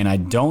 And I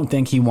don't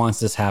think he wants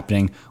this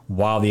happening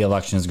while the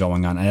election is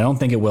going on. And I don't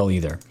think it will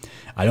either.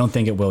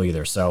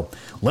 So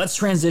let's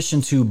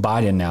transition to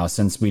Biden now,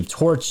 since we've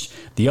torched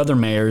the other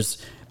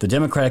mayors, the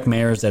Democratic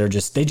mayors that are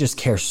they just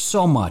care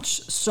so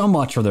much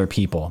for their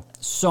people.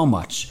 So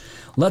much.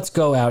 Let's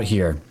go out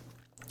here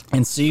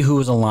and see who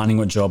is aligning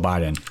with Joe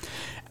Biden.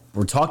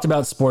 We talked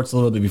about sports a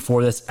little bit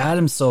before this.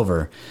 Adam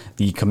Silver,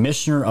 the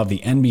commissioner of the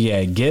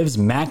NBA, gives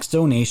max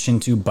donation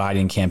to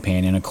Biden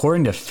campaign. And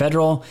according to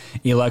Federal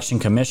Election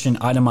Commission,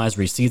 itemized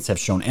receipts have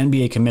shown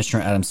NBA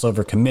Commissioner Adam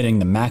Silver committing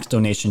the max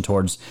donation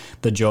towards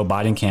the Joe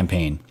Biden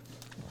campaign.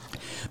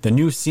 The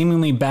news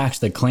seemingly backs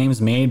the claims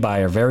made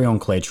by our very own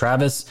Clay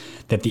Travis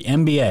that the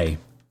NBA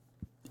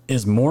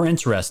is more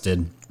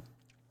interested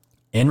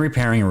in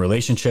repairing a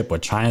relationship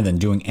with China than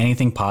doing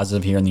anything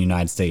positive here in the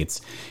United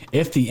States.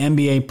 If the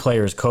NBA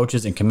players,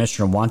 coaches, and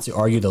commissioner wants to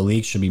argue the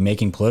league should be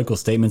making political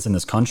statements in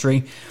this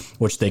country,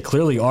 which they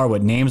clearly are,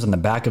 with names on the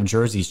back of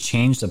jerseys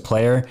changed to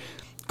player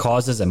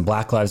causes and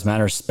Black Lives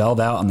Matter spelled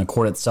out on the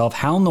court itself,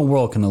 how in the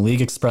world can the league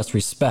express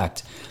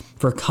respect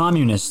for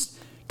communist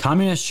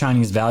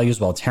Chinese values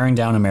while tearing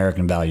down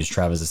American values,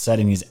 Travis has said,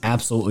 and he's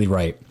absolutely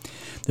right.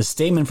 The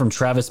statement from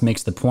Travis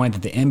makes the point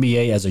that the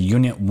NBA as a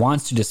unit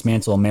wants to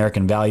dismantle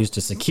American values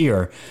to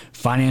secure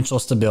financial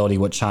stability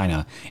with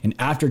China. And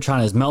after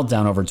China's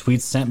meltdown over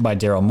tweets sent by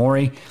Daryl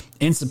Morey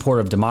in support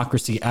of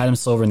democracy, Adam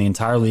Silver and the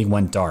entire league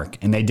went dark.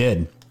 And they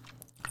did.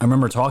 I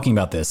remember talking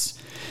about this.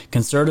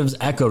 Conservatives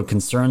echoed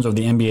concerns over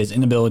the NBA's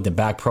inability to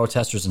back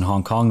protesters in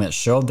Hong Kong that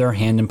showed their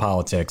hand in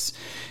politics.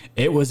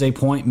 It was a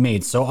point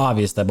made so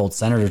obvious that both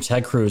Senator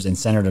Ted Cruz and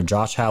Senator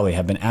Josh Hawley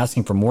have been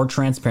asking for more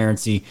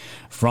transparency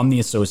from the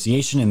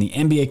association, and the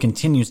NBA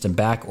continues to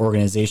back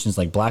organizations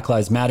like Black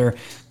Lives Matter,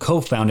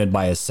 co-founded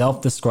by a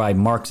self-described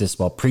Marxist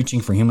while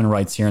preaching for human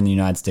rights here in the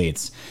United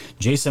States.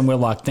 Jason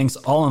Whitlock thinks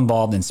all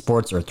involved in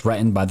sports are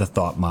threatened by the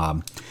thought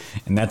mob.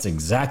 And that's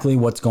exactly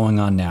what's going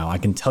on now. I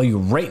can tell you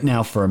right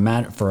now for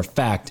a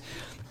fact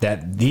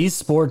that these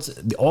sports,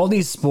 all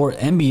these sports,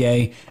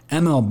 NBA,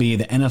 MLB,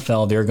 the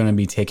NFL, they're going to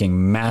be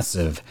taking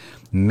massive,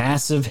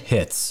 massive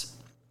hits.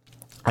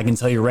 I can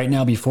tell you right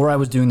now, before I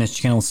was doing this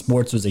channel,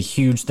 sports was a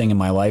huge thing in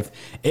my life.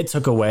 It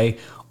took away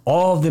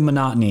all of the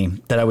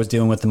monotony that I was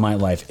dealing with in my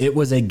life. It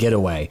was a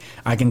getaway.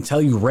 I can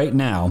tell you right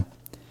now,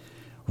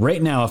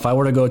 Right now, if I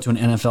were to go to an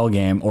NFL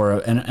game or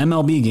an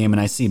MLB game and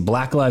I see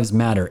Black Lives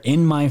Matter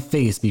in my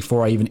face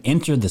before I even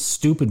enter the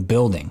stupid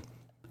building,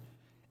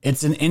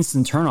 it's an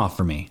instant turnoff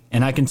for me.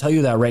 And I can tell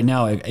you that right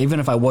now, even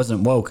if I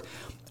wasn't woke,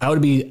 I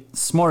would be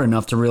smart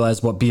enough to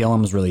realize what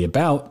BLM is really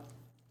about.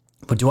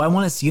 But do I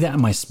want to see that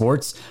in my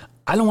sports?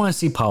 I don't want to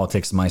see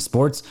politics in my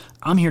sports.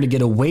 I'm here to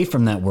get away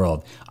from that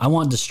world. I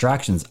want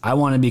distractions. I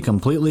want to be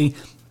completely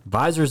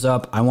visors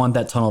up. I want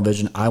that tunnel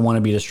vision. I want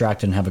to be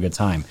distracted and have a good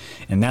time.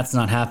 And that's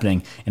not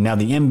happening. And now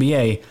the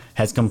NBA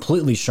has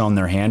completely shown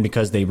their hand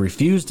because they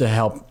refused to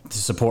help to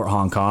support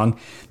Hong Kong.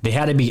 They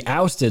had to be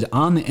ousted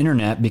on the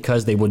internet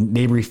because they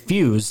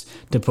refused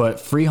to put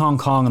Free Hong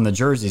Kong on the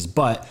jerseys,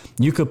 but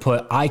you could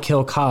put I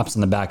Kill Cops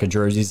on the back of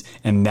jerseys,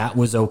 and that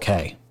was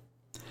okay.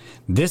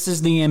 This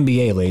is the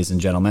NBA, ladies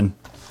and gentlemen.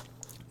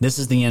 This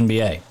is the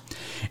NBA.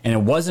 And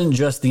it wasn't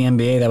just the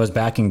NBA that was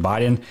backing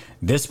Biden.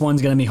 This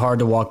one's going to be hard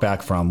to walk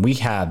back from. We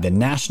have the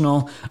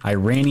National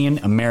Iranian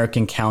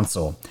American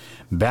Council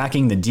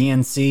backing the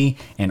DNC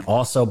and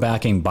also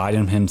backing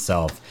Biden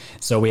himself.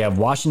 So we have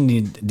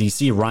Washington,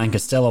 D.C. Ryan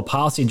Costello,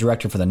 policy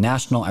director for the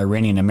National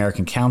Iranian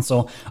American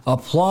Council,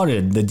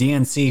 applauded the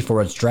DNC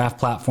for its draft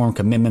platform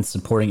commitments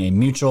supporting a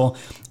mutual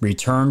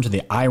return to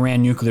the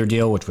Iran nuclear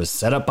deal, which was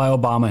set up by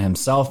Obama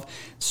himself,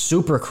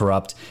 super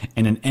corrupt,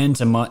 and an end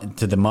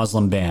to the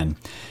Muslim ban.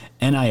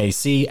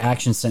 NIAC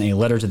Action sent a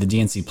letter to the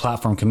DNC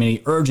platform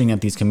committee urging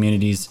that these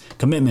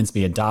commitments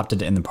be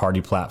adopted in the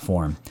party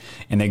platform.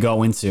 And they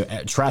go into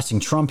trashing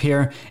Trump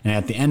here. And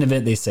at the end of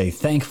it, they say,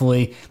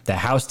 thankfully, the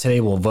House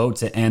today will vote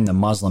to end the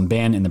Muslim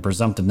ban, and the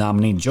presumptive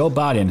nominee, Joe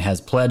Biden,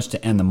 has pledged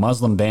to end the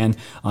Muslim ban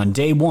on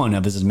day one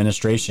of his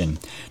administration.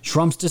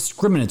 Trump's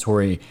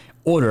discriminatory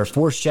order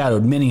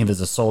foreshadowed many of his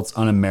assaults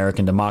on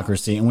American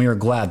democracy, and we are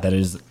glad that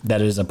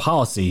it is a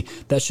policy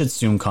that should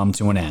soon come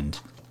to an end.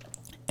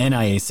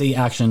 NIAC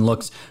Action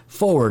looks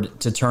forward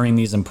to turning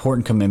these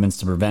important commitments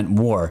to prevent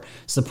war,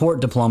 support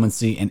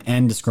diplomacy, and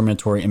end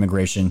discriminatory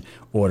immigration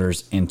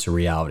orders into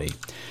reality.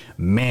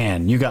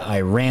 Man, you got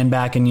Iran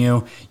backing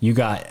you. You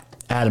got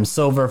Adam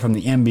Silver from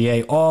the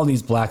NBA, all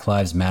these Black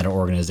Lives Matter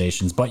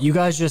organizations. But you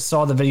guys just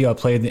saw the video I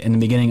played in the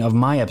beginning of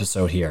my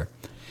episode here.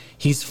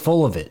 He's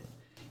full of it.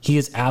 He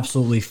is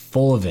absolutely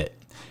full of it.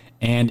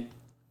 And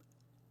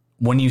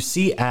when you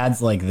see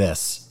ads like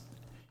this,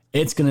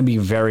 it's going to be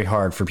very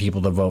hard for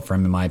people to vote for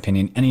him, in my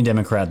opinion. Any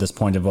Democrat at this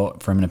point to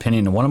vote for him, in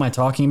opinion. And what am I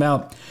talking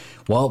about?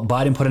 Well,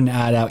 Biden put an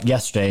ad out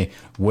yesterday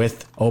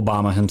with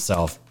Obama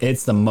himself.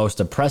 It's the most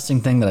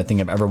depressing thing that I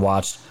think I've ever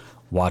watched.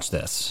 Watch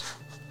this.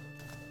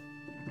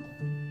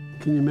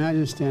 Can you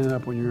imagine standing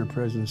up when you're a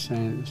president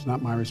saying, it's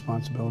not my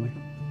responsibility?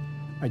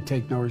 I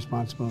take no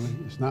responsibility.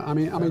 It's not, I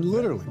mean,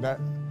 literally.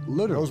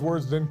 Literally. Those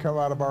words didn't come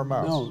out of our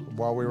mouths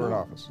while we were in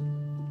office.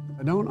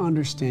 I don't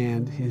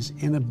understand his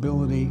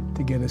inability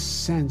to get a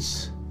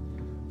sense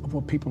of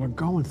what people are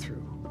going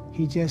through.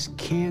 He just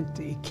can't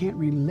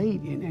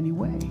relate in any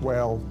way.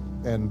 Well,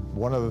 and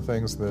one of the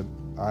things that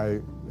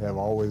I have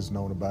always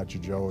known about you,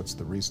 Joe, it's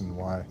the reason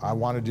why I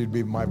wanted you to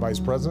be my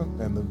vice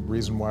president and the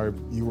reason why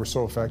you were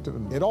so effective.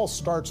 And it all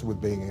starts with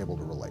being able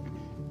to relate.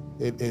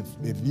 If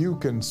you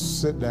can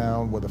sit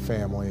down with a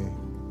family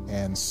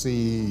and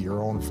see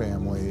your own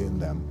family in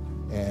them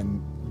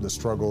and the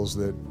struggles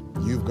that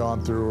you've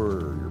gone through or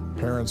your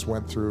parents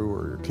went through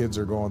or your kids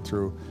are going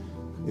through,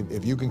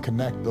 if you can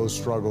connect those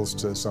struggles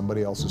to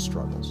somebody else's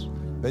struggles,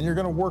 then you're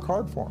going to work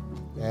hard for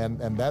them.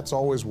 And that's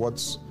always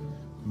what's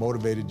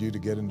motivated you to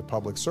get into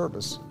public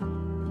service.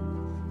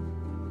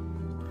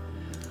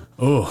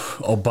 Oh,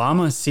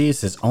 Obama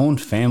sees his own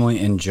family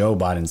in Joe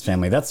Biden's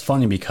family. That's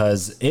funny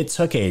because it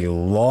took a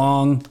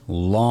long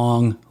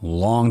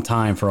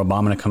time for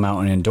Obama to come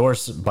out and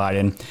endorse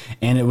Biden.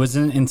 And it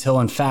wasn't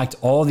until, in fact,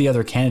 all the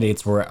other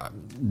candidates were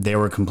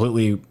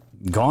completely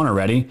gone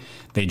already.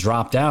 They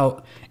dropped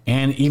out.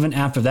 And even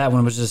after that, when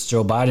it was just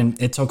Joe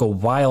Biden, it took a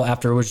while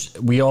after which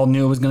we all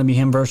knew it was going to be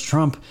him versus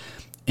Trump.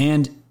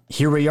 And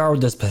here we are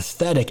with this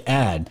pathetic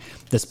ad.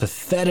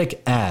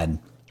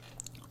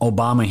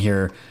 Obama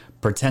here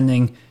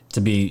pretending to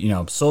be,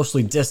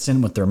 socially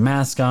distant with their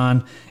mask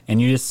on.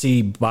 And you just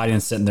see Biden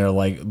sitting there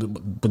like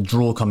the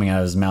drool coming out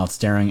of his mouth,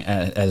 staring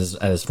at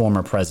his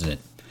former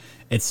president.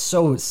 It's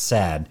so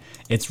sad.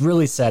 It's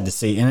really sad to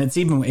see. And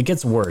it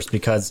gets worse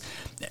because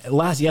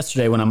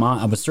yesterday when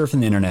I was surfing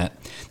the internet,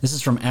 this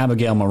is from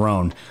Abigail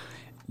Marone.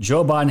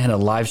 Joe Biden had a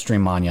live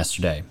stream on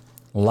yesterday.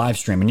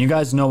 And you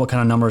guys know what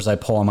kind of numbers I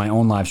pull on my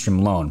own live stream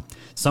alone.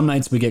 Some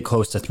nights we get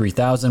close to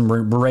 3,000.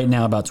 We're right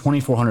now about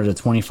 2,400 to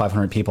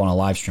 2,500 people on a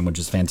live stream, which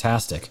is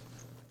fantastic.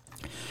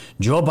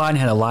 Joe Biden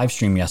had a live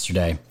stream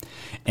yesterday,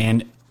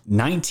 and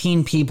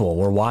 19 people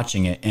were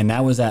watching it, and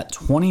that was at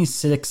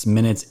 26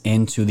 minutes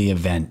into the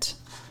event.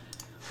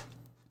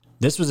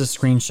 This was a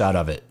screenshot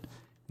of it.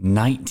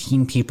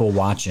 19 people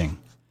watching.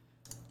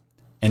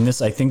 And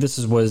I think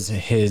this was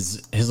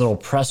his little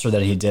presser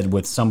that he did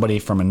with somebody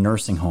from a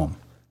nursing home.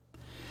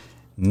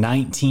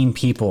 19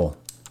 people,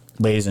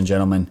 ladies and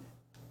gentlemen.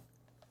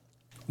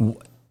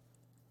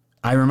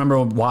 I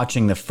remember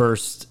watching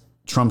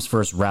Trump's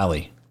first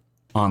rally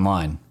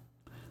online.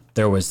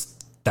 there was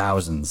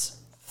thousands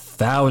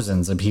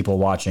of people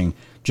watching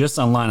just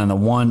online on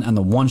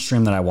the one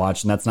stream that I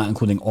watched, and that's not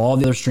including all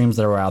the other streams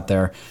that were out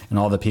there and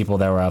all the people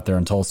that were out there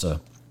in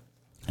Tulsa,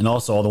 and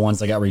also all the ones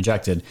that got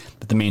rejected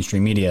that the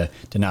mainstream media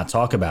did not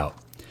talk about.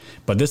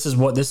 But this is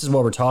what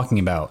we're talking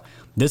about.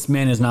 This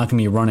man is not going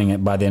to be running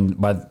it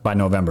by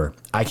November.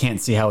 I can't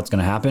see how it's going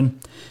to happen.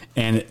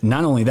 And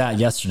not only that,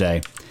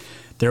 yesterday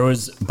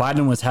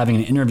Biden was having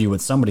an interview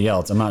with somebody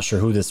else. I'm not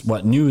sure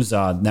what news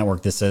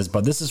network this is,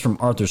 but this is from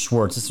Arthur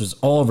Schwartz. This was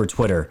all over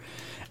Twitter.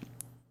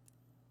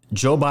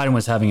 Joe Biden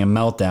was having a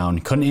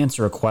meltdown, couldn't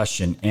answer a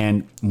question,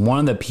 and one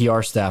of the PR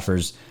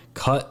staffers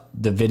cut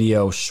the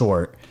video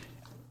short,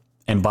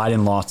 and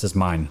Biden lost his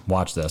mind.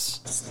 Watch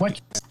this.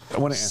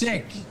 What's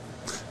sick?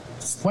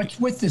 What's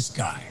with this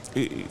guy?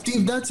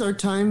 Steve, that's our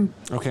time.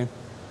 Okay.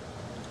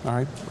 All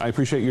right. I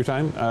appreciate your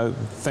time.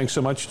 Thanks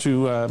so much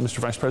to Mr.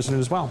 Vice President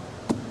as well.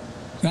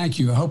 Thank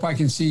you. I hope I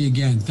can see you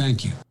again.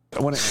 Thank you.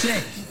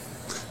 Sick.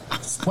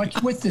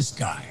 What's with this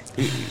guy?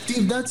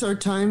 Steve, that's our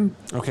time.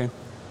 Okay.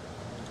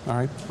 All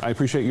right. I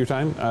appreciate your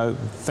time.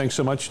 Thanks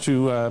so much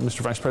to Mr.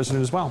 Vice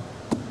President as well.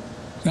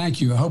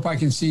 Thank you. I hope I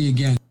can see you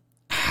again.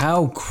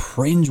 How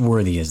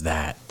cringeworthy is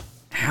that?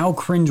 How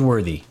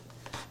cringeworthy.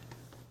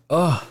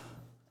 Ugh.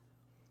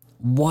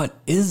 What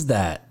is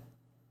that?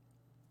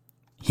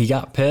 He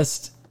got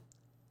pissed,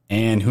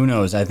 and who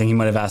knows? I think he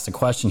might have asked a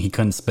question. He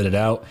couldn't spit it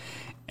out.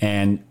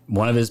 And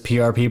one of his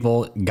PR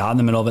people got in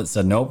the middle of it,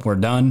 said, nope, we're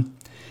done.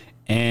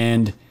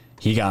 And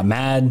he got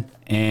mad,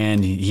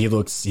 and he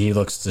looks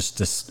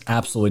just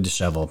absolutely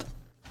disheveled.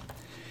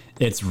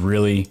 It's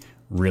really,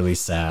 really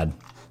sad.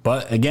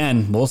 But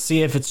again, we'll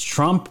see if it's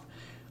Trump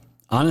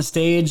on a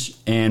stage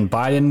and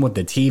Biden with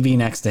the TV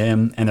next to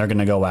him, and they're going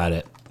to go at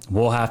it.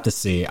 We'll have to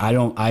see. I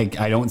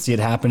don't see it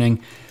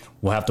happening.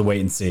 We'll have to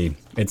wait and see.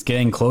 It's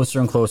getting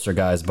closer and closer,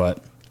 guys,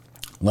 but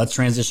let's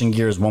transition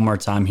gears one more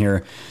time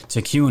here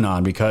to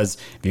QAnon, because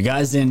if you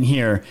guys didn't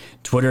hear,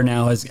 Twitter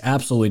now has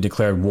absolutely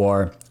declared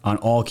war on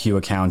all Q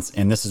accounts,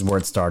 and this is where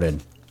it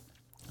started.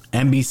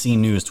 NBC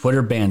News,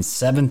 Twitter bans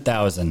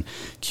 7,000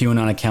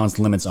 QAnon accounts,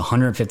 limits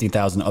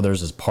 150,000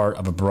 others as part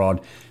of a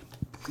broad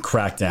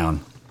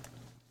crackdown.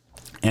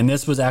 And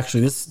this was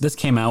actually, this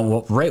came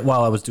out right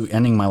while I was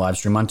ending my live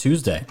stream on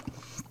Tuesday.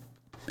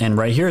 And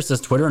right here it says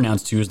Twitter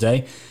announced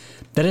Tuesday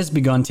that it has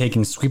begun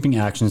taking sweeping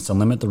actions to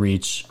limit the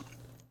reach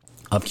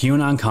of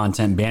QAnon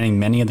content, banning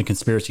many of the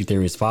conspiracy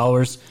theories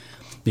followers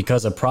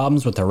because of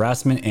problems with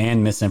harassment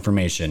and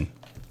misinformation.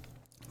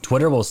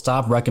 Twitter will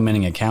stop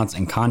recommending accounts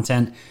and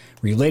content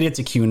related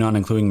to QAnon,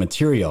 including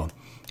material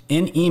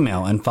in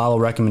email and follow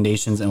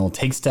recommendations, and will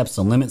take steps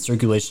to limit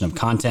circulation of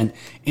content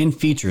in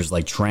features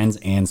like trends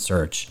and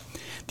search.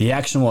 The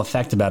action will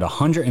affect about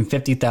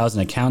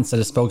 150,000 accounts, said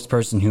a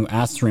spokesperson who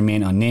asked to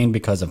remain unnamed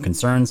because of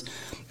concerns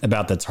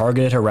about the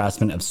targeted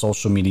harassment of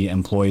social media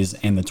employees.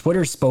 And the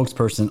Twitter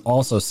spokesperson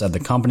also said the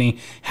company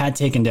had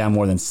taken down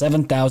more than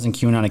 7,000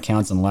 QAnon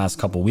accounts in the last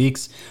couple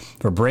weeks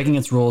for breaking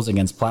its rules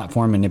against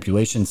platform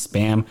manipulation,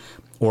 spam,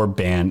 or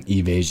ban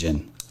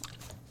evasion.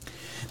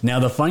 Now,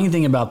 the funny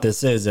thing about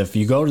this is, if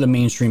you go to the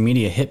mainstream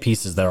media hit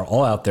pieces that are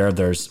all out there,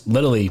 there's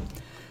literally,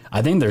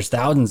 I think there's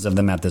thousands of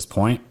them at this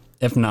point,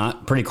 if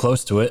not pretty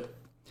close to it.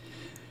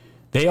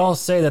 They all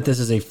say that this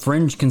is a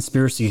fringe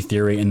conspiracy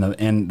theory,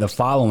 and the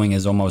following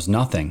is almost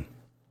nothing.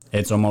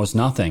 It's almost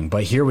nothing.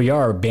 But here we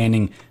are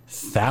banning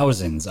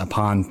thousands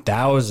upon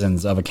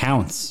thousands of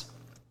accounts.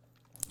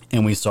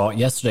 And we saw it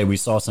yesterday. We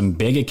saw some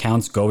big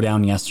accounts go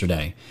down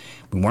yesterday.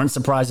 We weren't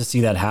surprised to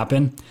see that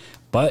happen.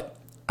 But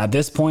at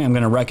this point, I'm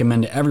going to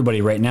recommend to everybody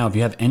right now, if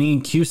you have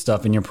any Q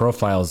stuff in your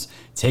profiles,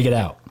 take it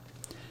out.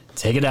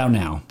 Take it out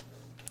now.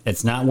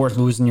 It's not worth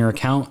losing your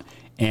account.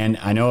 And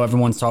I know we're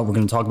going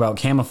to talk about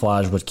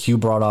camouflage, which Q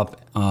brought up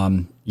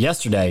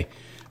yesterday,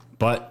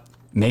 but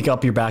make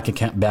up your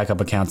backup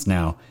accounts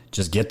now.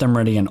 Just get them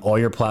ready on all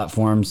your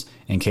platforms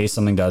in case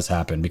something does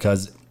happen,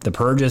 because the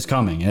purge is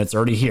coming and it's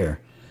already here.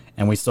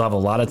 And we still have a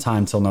lot of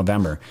time till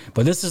November.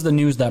 But this is the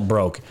news that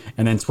broke.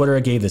 And then Twitter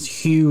gave this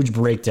huge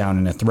breakdown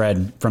in a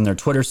thread from their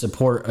Twitter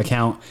support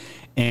account.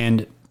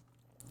 And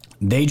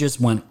they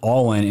just went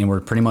all in and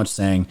were pretty much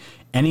saying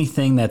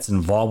anything that's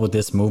involved with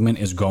this movement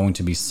is going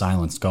to be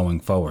silenced going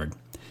forward.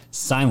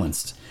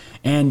 Silenced.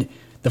 And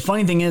the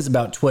funny thing is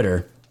about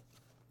Twitter,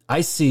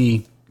 I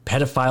see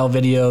pedophile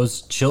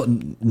videos,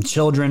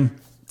 children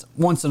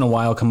once in a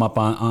while come up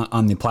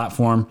on the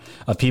platform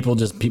of people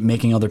just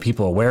making other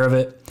people aware of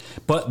it,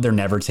 but they're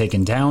never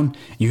taken down.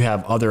 You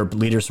have other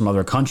leaders from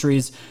other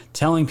countries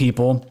telling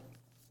people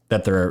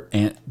that they're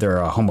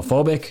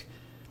homophobic.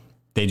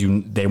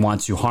 They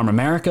want to harm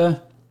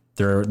America.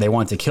 They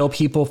want to kill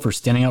people for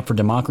standing up for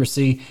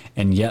democracy,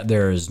 and yet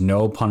there is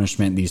no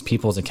punishment in these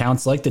people's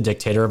accounts, like the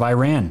dictator of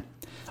Iran,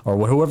 or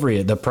whoever he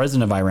is, the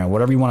president of Iran,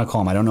 whatever you want to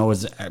call him. I don't know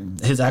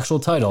his actual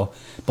title,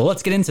 but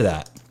let's get into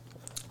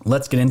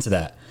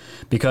that.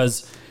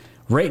 Because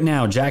right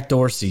now, Jack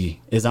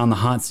Dorsey is on the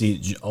hot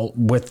seat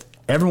with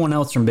everyone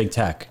else from big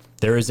tech.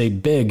 There is a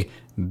big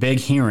big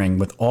hearing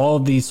with all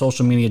of these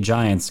social media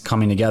giants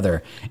coming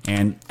together.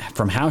 And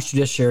from House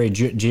Judiciary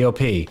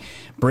GOP,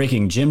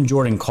 breaking, Jim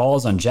Jordan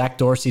calls on Jack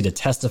Dorsey to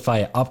testify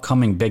at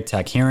upcoming big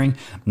tech hearing.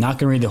 I'm not going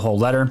to read the whole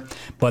letter,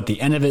 but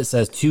the end of it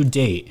says, to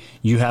date,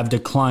 you have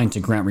declined to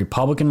grant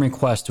Republican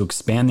requests to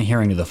expand the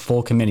hearing to the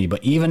full committee.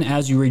 But even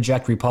as you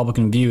reject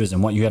Republican views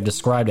and what you have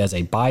described as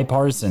a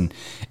bipartisan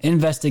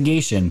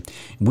investigation,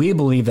 we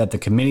believe that the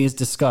committee's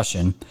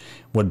discussion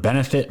would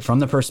benefit from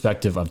the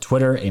perspective of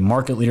Twitter, a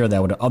market leader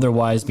that would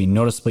otherwise be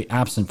noticeably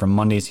absent from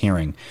Monday's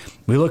hearing.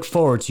 We look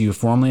forward to you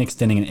formally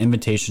extending an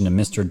invitation to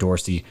Mr.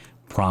 Dorsey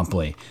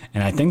promptly.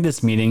 And I think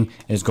this meeting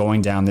is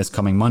going down this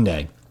coming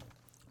Monday,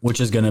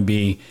 which is going to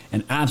be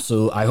an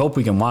absolute, I hope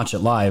we can watch it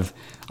live.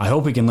 I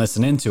hope we can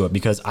listen into it,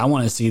 because I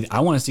want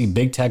to see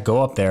big tech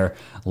go up there,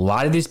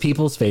 lie to these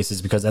people's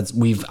faces, because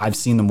I've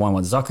seen the one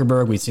with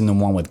Zuckerberg. We've seen the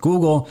one with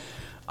Google.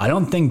 I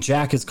don't think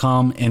Jack has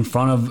come in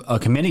front of a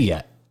committee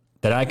yet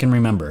that I can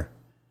remember.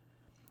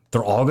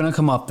 They're all going to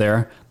come up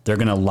there. They're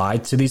going to lie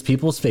to these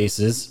people's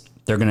faces.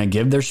 They're going to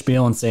give their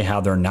spiel and say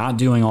how they're not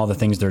doing all the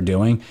things they're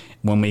doing,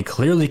 when we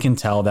clearly can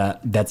tell that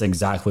that's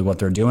exactly what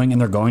they're doing.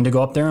 And they're going to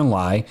go up there and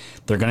lie.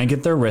 They're going to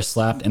get their wrist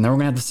slapped, and then we're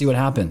going to have to see what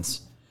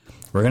happens.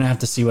 We're going to have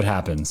to see what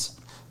happens.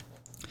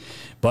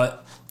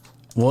 But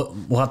we'll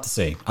have to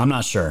see. I'm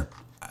not sure.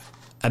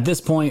 At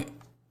this point,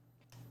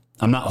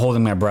 I'm not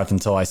holding my breath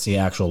until I see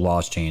actual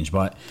laws change.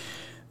 But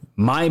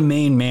my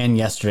main man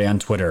yesterday on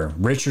Twitter,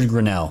 Richard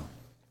Grenell,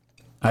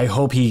 I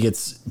hope he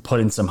gets put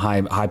in some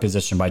high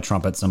position by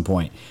Trump at some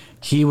point.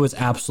 He was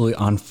absolutely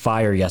on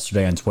fire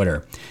yesterday on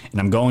Twitter. And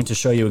I'm going to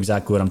show you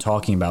exactly what I'm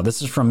talking about.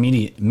 This is from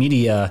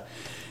Mediaite.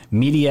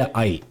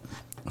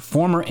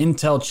 Former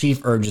Intel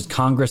chief urges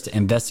Congress to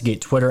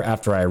investigate Twitter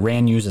after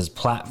Iran uses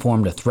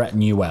platform to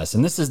threaten U.S.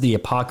 And this is the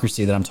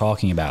hypocrisy that I'm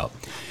talking about.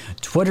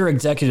 Twitter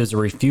executives are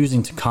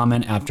refusing to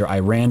comment after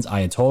Iran's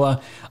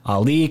Ayatollah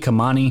Ali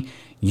Khamenei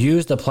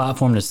used the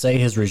platform to say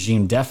his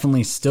regime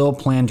definitely still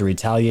planned to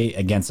retaliate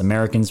against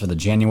Americans for the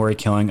January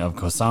killing of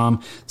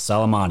Qasem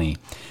Soleimani.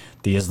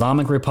 The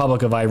Islamic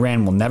Republic of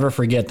Iran will never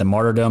forget the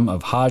martyrdom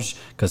of Haj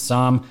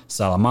Qasem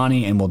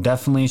Soleimani and will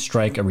definitely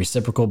strike a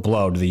reciprocal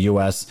blow to the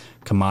U.S.,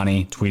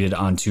 Khamenei tweeted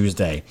on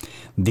Tuesday.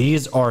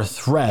 These are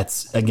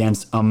threats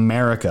against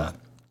America.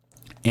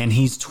 And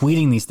he's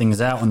tweeting these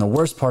things out. And the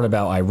worst part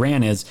about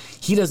Iran is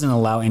he doesn't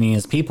allow any of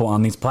his people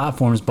on these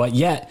platforms, but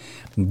yet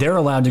they're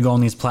allowed to go on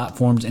these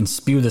platforms and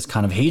spew this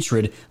kind of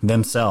hatred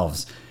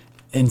themselves.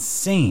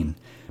 Insane.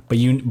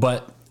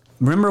 But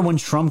remember when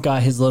Trump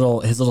got his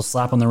little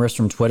slap on the wrist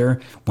from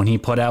Twitter when he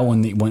put out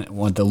when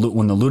the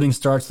looting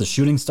starts, the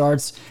shooting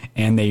starts,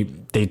 and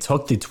they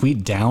took the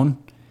tweet down?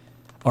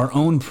 Our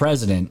own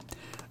president,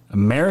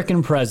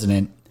 American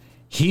president,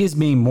 he is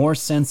being more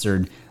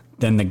censored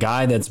than the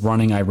guy that's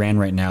running Iran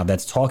right now,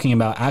 that's talking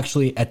about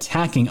actually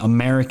attacking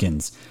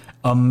Americans.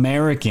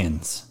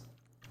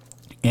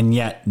 And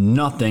yet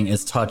nothing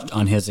is touched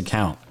on his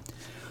account.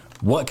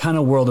 What kind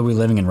of world are we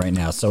living in right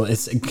now? So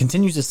it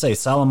continues to say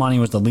Soleimani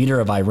was the leader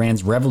of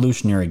Iran's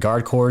Revolutionary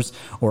Guard Corps,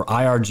 or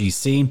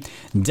IRGC,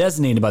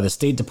 designated by the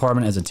State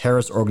Department as a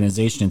terrorist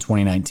organization in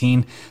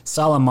 2019.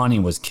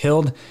 Soleimani was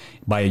killed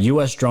by a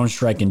U.S. drone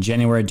strike in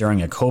January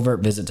during a covert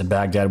visit to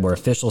Baghdad, where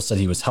officials said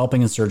he was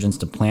helping insurgents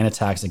to plan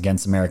attacks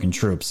against American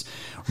troops.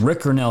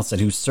 Rick Grenell said,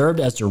 who served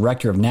as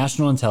director of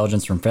national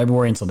intelligence from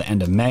February until the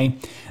end of May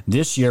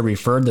this year,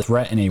 referred the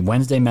threat in a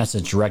Wednesday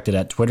message directed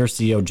at Twitter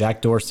CEO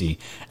Jack Dorsey,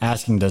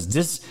 asking, does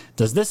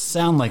this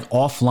sound like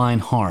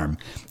offline harm?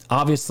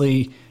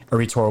 Obviously a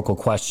rhetorical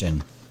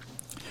question.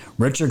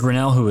 Richard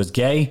Grenell, who is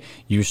gay,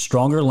 used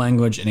stronger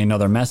language in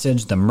another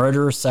message. The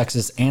murderous,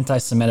 sexist,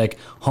 anti-Semitic,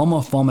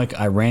 homophobic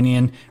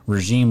Iranian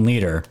regime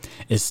leader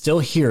is still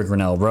here,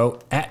 Grenell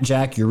wrote. At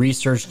Jack, your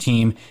research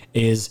team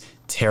is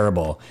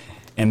terrible.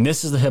 And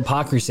this is the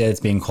hypocrisy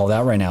that's being called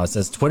out right now. It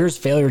says Twitter's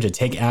failure to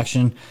take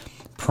action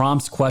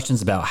prompts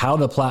questions about how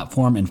the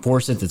platform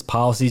enforces its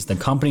policies. The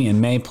company in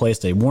May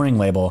placed a warning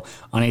label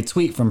on a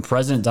tweet from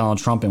President Donald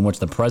Trump in which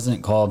the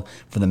president called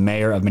for the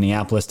mayor of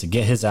Minneapolis to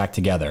get his act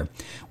together.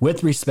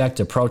 With respect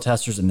to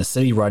protesters in the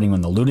city, writing when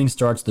the looting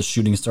starts, the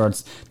shooting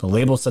starts, the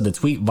label said the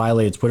tweet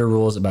violated Twitter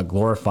rules about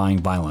glorifying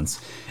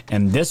violence.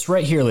 And this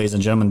right here, ladies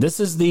and gentlemen,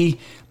 this is the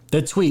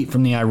tweet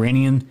from the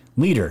Iranian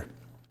leader.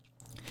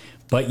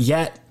 But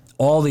yet,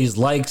 all these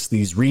likes,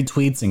 these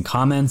retweets and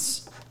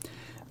comments,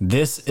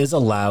 this is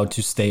allowed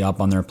to stay up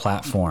on their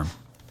platform.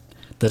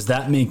 Does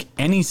that make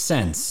any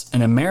sense?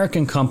 An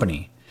American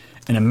company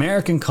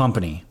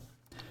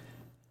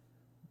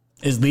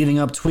is leading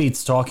up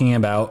tweets talking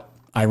about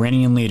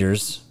Iranian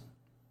leaders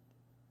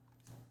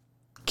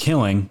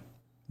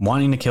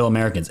wanting to kill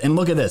Americans. And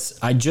look at this.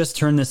 I just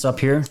turned this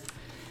up here.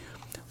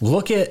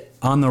 Look at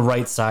on the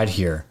right side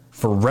here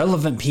for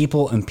relevant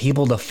people and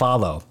people to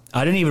follow.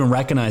 I didn't even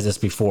recognize this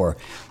before.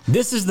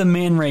 This is the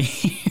man right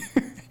here.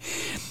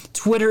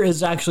 Twitter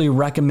is actually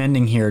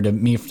recommending here to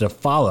me to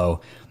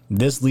follow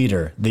this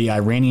leader, the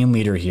Iranian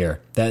leader here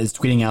that is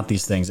tweeting out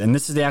these things, and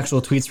this is the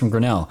actual tweets from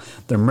Grinnell,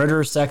 the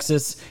murderous,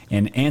 sexist,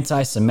 and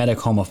anti-Semitic,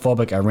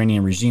 homophobic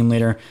Iranian regime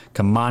leader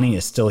Khamenei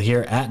is still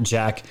here. At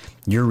Jack,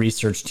 your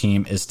research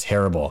team is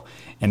terrible.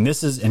 And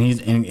this is,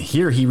 and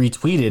here he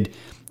retweeted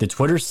the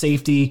Twitter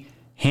safety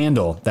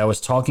handle that was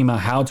talking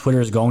about how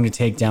Twitter is going to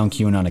take down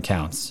QAnon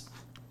accounts.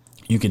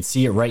 You can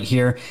see it right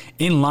here.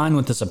 In line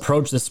with this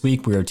approach this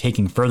week, we are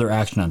taking further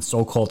action on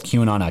so-called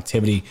QAnon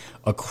activity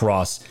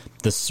across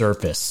the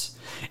surface.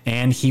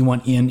 And he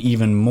went in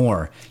even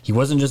more. He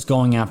wasn't just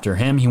going after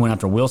him. He went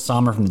after Will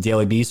Sommer from the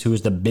Daily Beast, who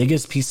is the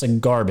biggest piece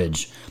of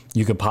garbage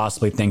you could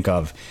possibly think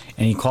of.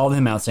 And he called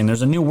him out, saying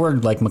there's a new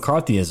word like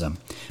McCarthyism.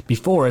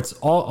 Before, it's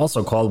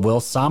also called Will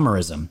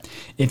Sommerism.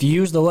 If you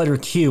use the letter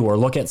Q or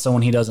look at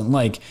someone he doesn't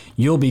like,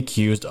 you'll be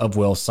accused of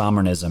Will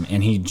Sommerism.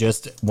 And he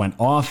just went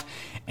off.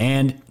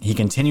 And he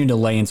continued to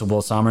lay into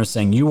Will Sommer,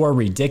 saying, you are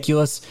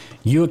ridiculous.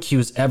 You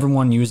accuse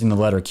everyone using the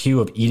letter Q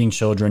of eating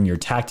children. Your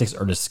tactics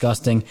are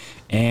disgusting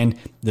and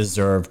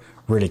deserve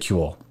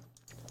ridicule.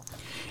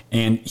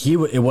 And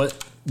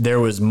there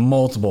was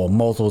multiple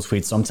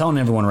tweets. So I'm telling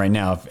everyone right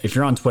now, if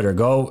you're on Twitter,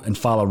 go and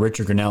follow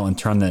Richard Grinnell and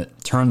turn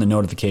the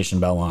notification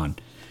bell on.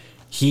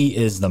 He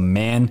is the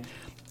man.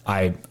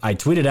 I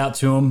tweeted out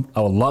to him.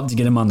 I would love to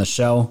get him on the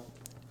show.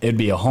 It'd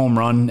be a home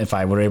run if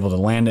I were able to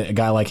land a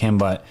guy like him,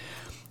 but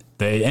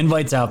the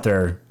invite's out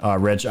there,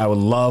 Rich. I would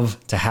love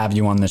to have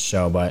you on this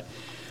show, but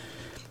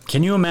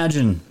can you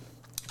imagine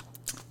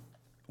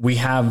we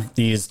have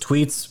these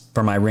tweets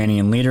from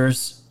Iranian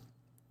leaders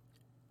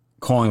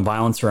calling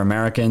violence for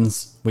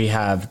Americans. We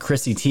have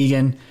Chrissy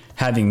Teigen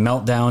having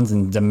meltdowns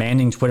and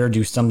demanding Twitter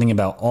do something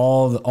about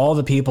all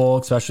the people,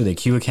 especially the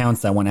Q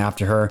accounts that went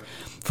after her,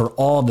 for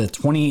all the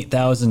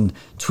 28,000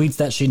 tweets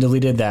that she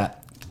deleted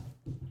that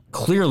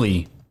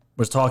clearly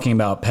was talking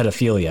about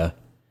pedophilia.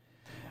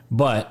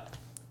 But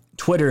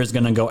Twitter is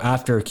going to go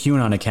after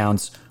QAnon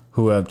accounts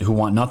who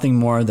want nothing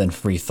more than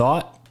free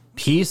thought,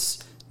 peace,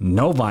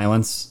 no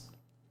violence,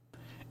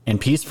 and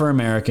peace for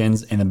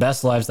Americans and the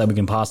best lives that we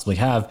can possibly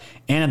have.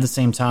 And at the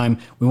same time,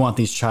 we want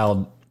these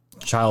child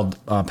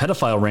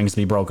pedophile rings to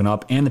be broken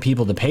up and the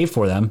people to pay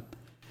for them.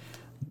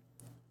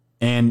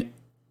 And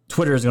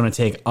Twitter is going to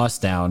take us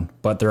down,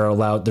 but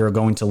they're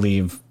going to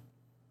leave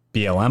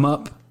BLM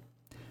up,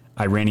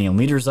 Iranian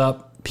leaders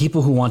up,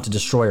 people who want to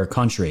destroy our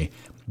country.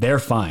 They're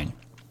fine.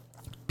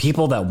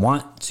 People that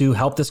want to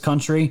help this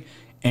country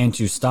and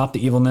to stop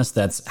the evilness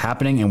that's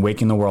happening and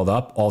waking the world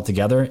up all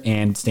together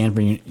and stand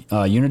for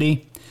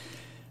unity,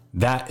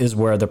 that is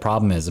where the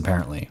problem is,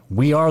 apparently.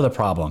 We are the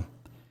problem.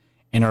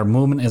 And our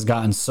movement has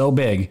gotten so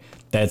big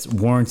that it's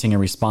warranting a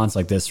response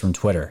like this from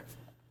Twitter.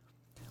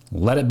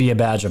 Let it be a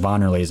badge of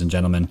honor, ladies and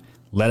gentlemen.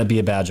 Let it be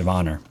a badge of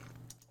honor.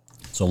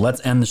 So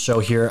let's end the show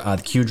here.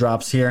 The Q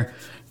drops here.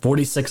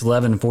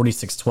 4611,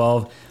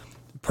 4612.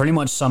 Pretty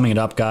much summing it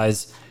up,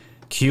 guys.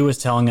 Q is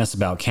telling us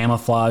about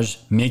camouflage,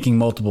 making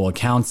multiple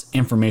accounts,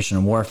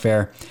 information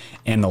warfare,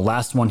 and the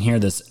last one here,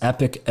 this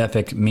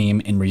epic meme.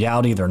 In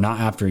reality, they're not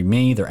after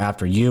me, they're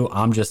after you.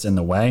 I'm just in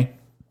the way.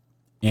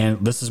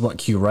 And this is what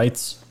Q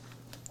writes.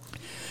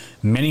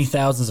 Many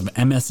thousands of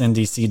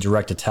MSNDC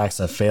direct attacks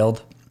have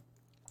failed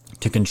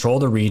to control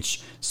the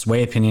reach,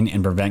 sway opinion,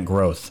 and prevent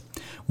growth.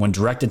 When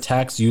direct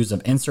attacks, use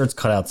of inserts,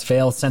 cutouts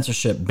fail,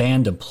 censorship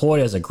banned,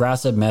 deployed as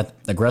aggressive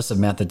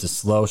method to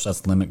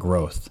slow/limit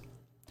growth.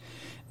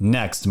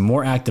 Next,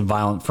 more active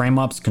violent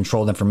frame-ups,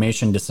 controlled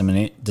information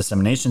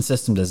dissemination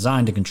system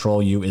designed to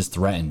control you is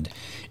threatened.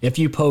 If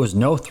you pose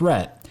no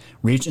threat,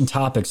 reach and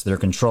topics that are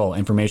control,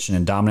 information,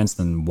 and dominance,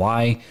 then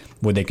why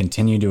would they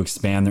continue to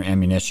expand their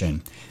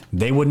ammunition?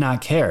 They would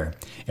not care.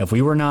 If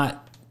we were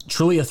not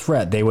truly a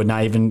threat, they would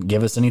not even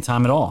give us any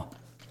time at all.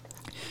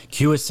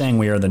 Q is saying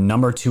we are the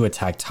number 2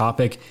 attack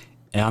topic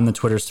on the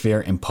Twitter sphere,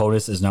 and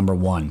POTUS is number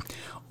 1.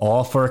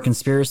 All for a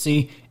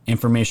conspiracy,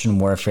 information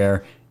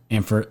warfare,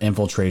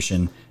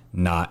 infiltration,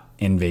 not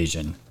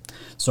invasion.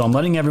 So I'm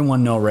letting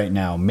everyone know right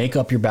now, make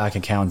up your back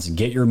accounts,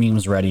 get your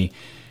memes ready,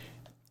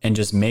 and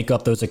just make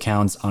up those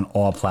accounts on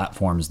all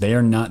platforms.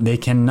 They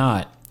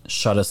cannot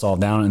shut us all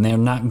down, and they're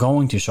not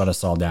going to shut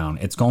us all down.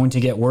 It's going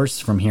to get worse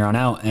from here on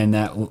out. And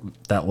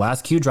that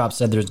last Q drop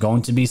said there's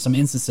going to be some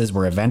instances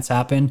where events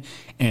happen,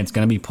 and it's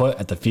going to be put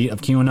at the feet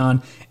of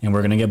QAnon, and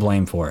we're going to get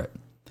blamed for it.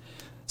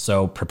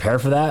 So prepare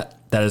for that.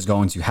 That is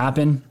going to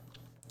happen.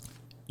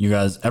 You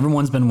guys,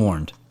 everyone's been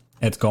warned.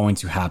 It's going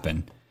to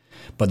happen.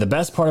 But the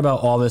best part about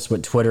all this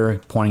with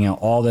Twitter pointing out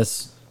all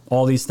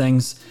these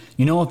things,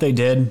 you know what they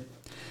did?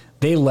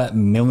 They let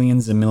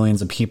millions and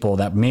millions of people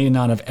that may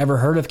not have ever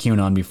heard of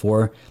QAnon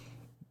before,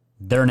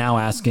 they're now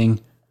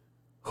asking,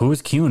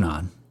 who's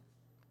QAnon?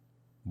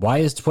 Why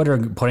is Twitter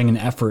putting an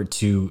effort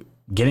to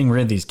getting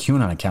rid of these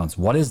QAnon accounts?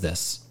 What is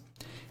this?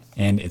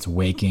 And it's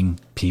waking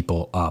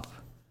people up.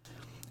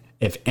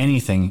 If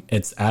anything,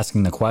 it's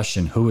asking the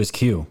question, who is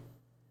Q?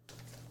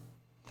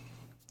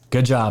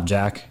 Good job,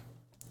 Jack.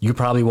 You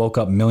probably woke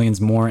up millions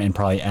more and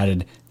probably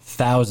added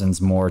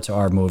thousands more to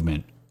our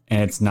movement.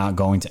 And it's not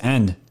going to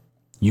end.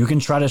 You can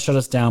try to shut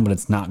us down, but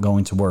it's not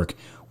going to work.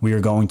 we are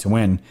going to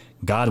win.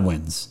 God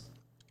wins.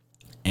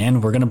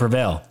 And we're going to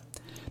prevail.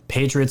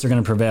 Patriots are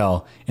going to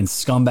prevail. And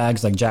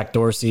scumbags like Jack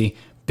Dorsey,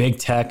 big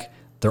tech,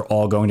 they're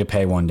all going to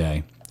pay one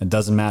day. It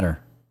doesn't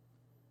matter.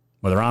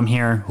 Whether I'm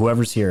here,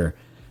 whoever's here,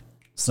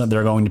 so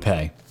they're going to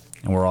pay.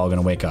 And we're all going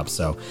to wake up.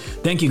 So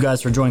thank you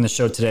guys for joining the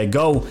show today.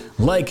 Go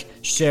like,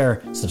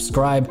 share,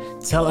 subscribe.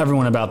 Tell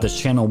everyone about this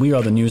channel. We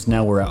Are The News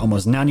now. We're at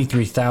almost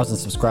 93,000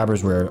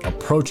 subscribers. We're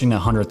approaching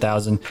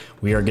 100,000.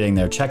 We are getting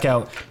there. Check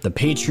out the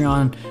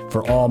Patreon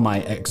for all my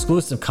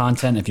exclusive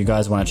content if you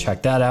guys want to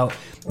check that out.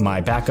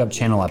 My backup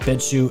channel at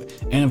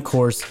BitChute. And of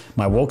course,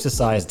 my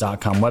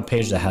wokesociety.com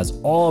webpage that has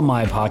all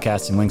my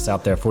podcasting links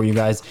out there for you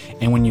guys.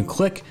 And when you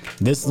click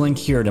this link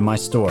here to my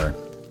store,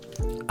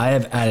 I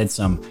have added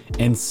some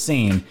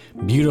insane,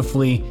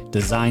 beautifully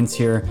designs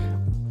here.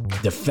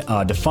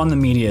 Defund the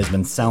Media has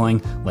been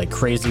selling like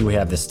crazy. We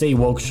have the Stay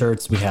Woke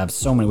shirts. We have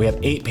so many. We have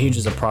 8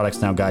 pages of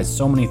products now, guys.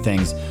 So many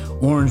things.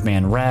 Orange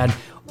Man Rad.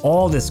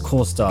 All this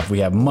cool stuff. We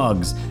have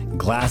mugs,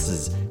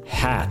 glasses,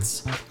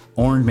 hats.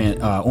 Orange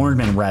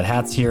Man Rad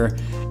hats here.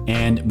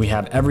 And we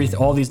have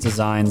all these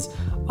designs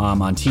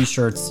on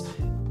t-shirts.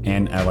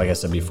 And like I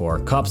said before,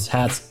 cups,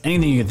 hats,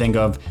 anything you can think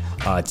of,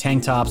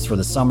 tank tops for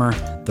the summer,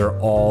 they're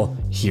all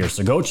here.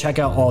 So go check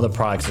out all the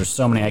products. There's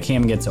so many. I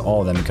can't even get to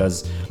all of them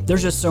because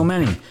there's just so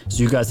many.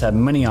 So you guys have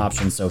many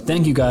options. So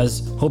thank you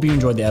guys. Hope you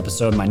enjoyed the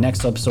episode. My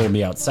next episode will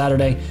be out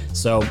Saturday.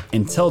 So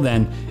until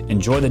then,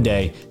 enjoy the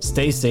day.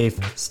 Stay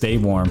safe, stay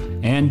warm,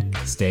 and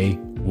stay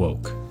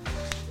woke.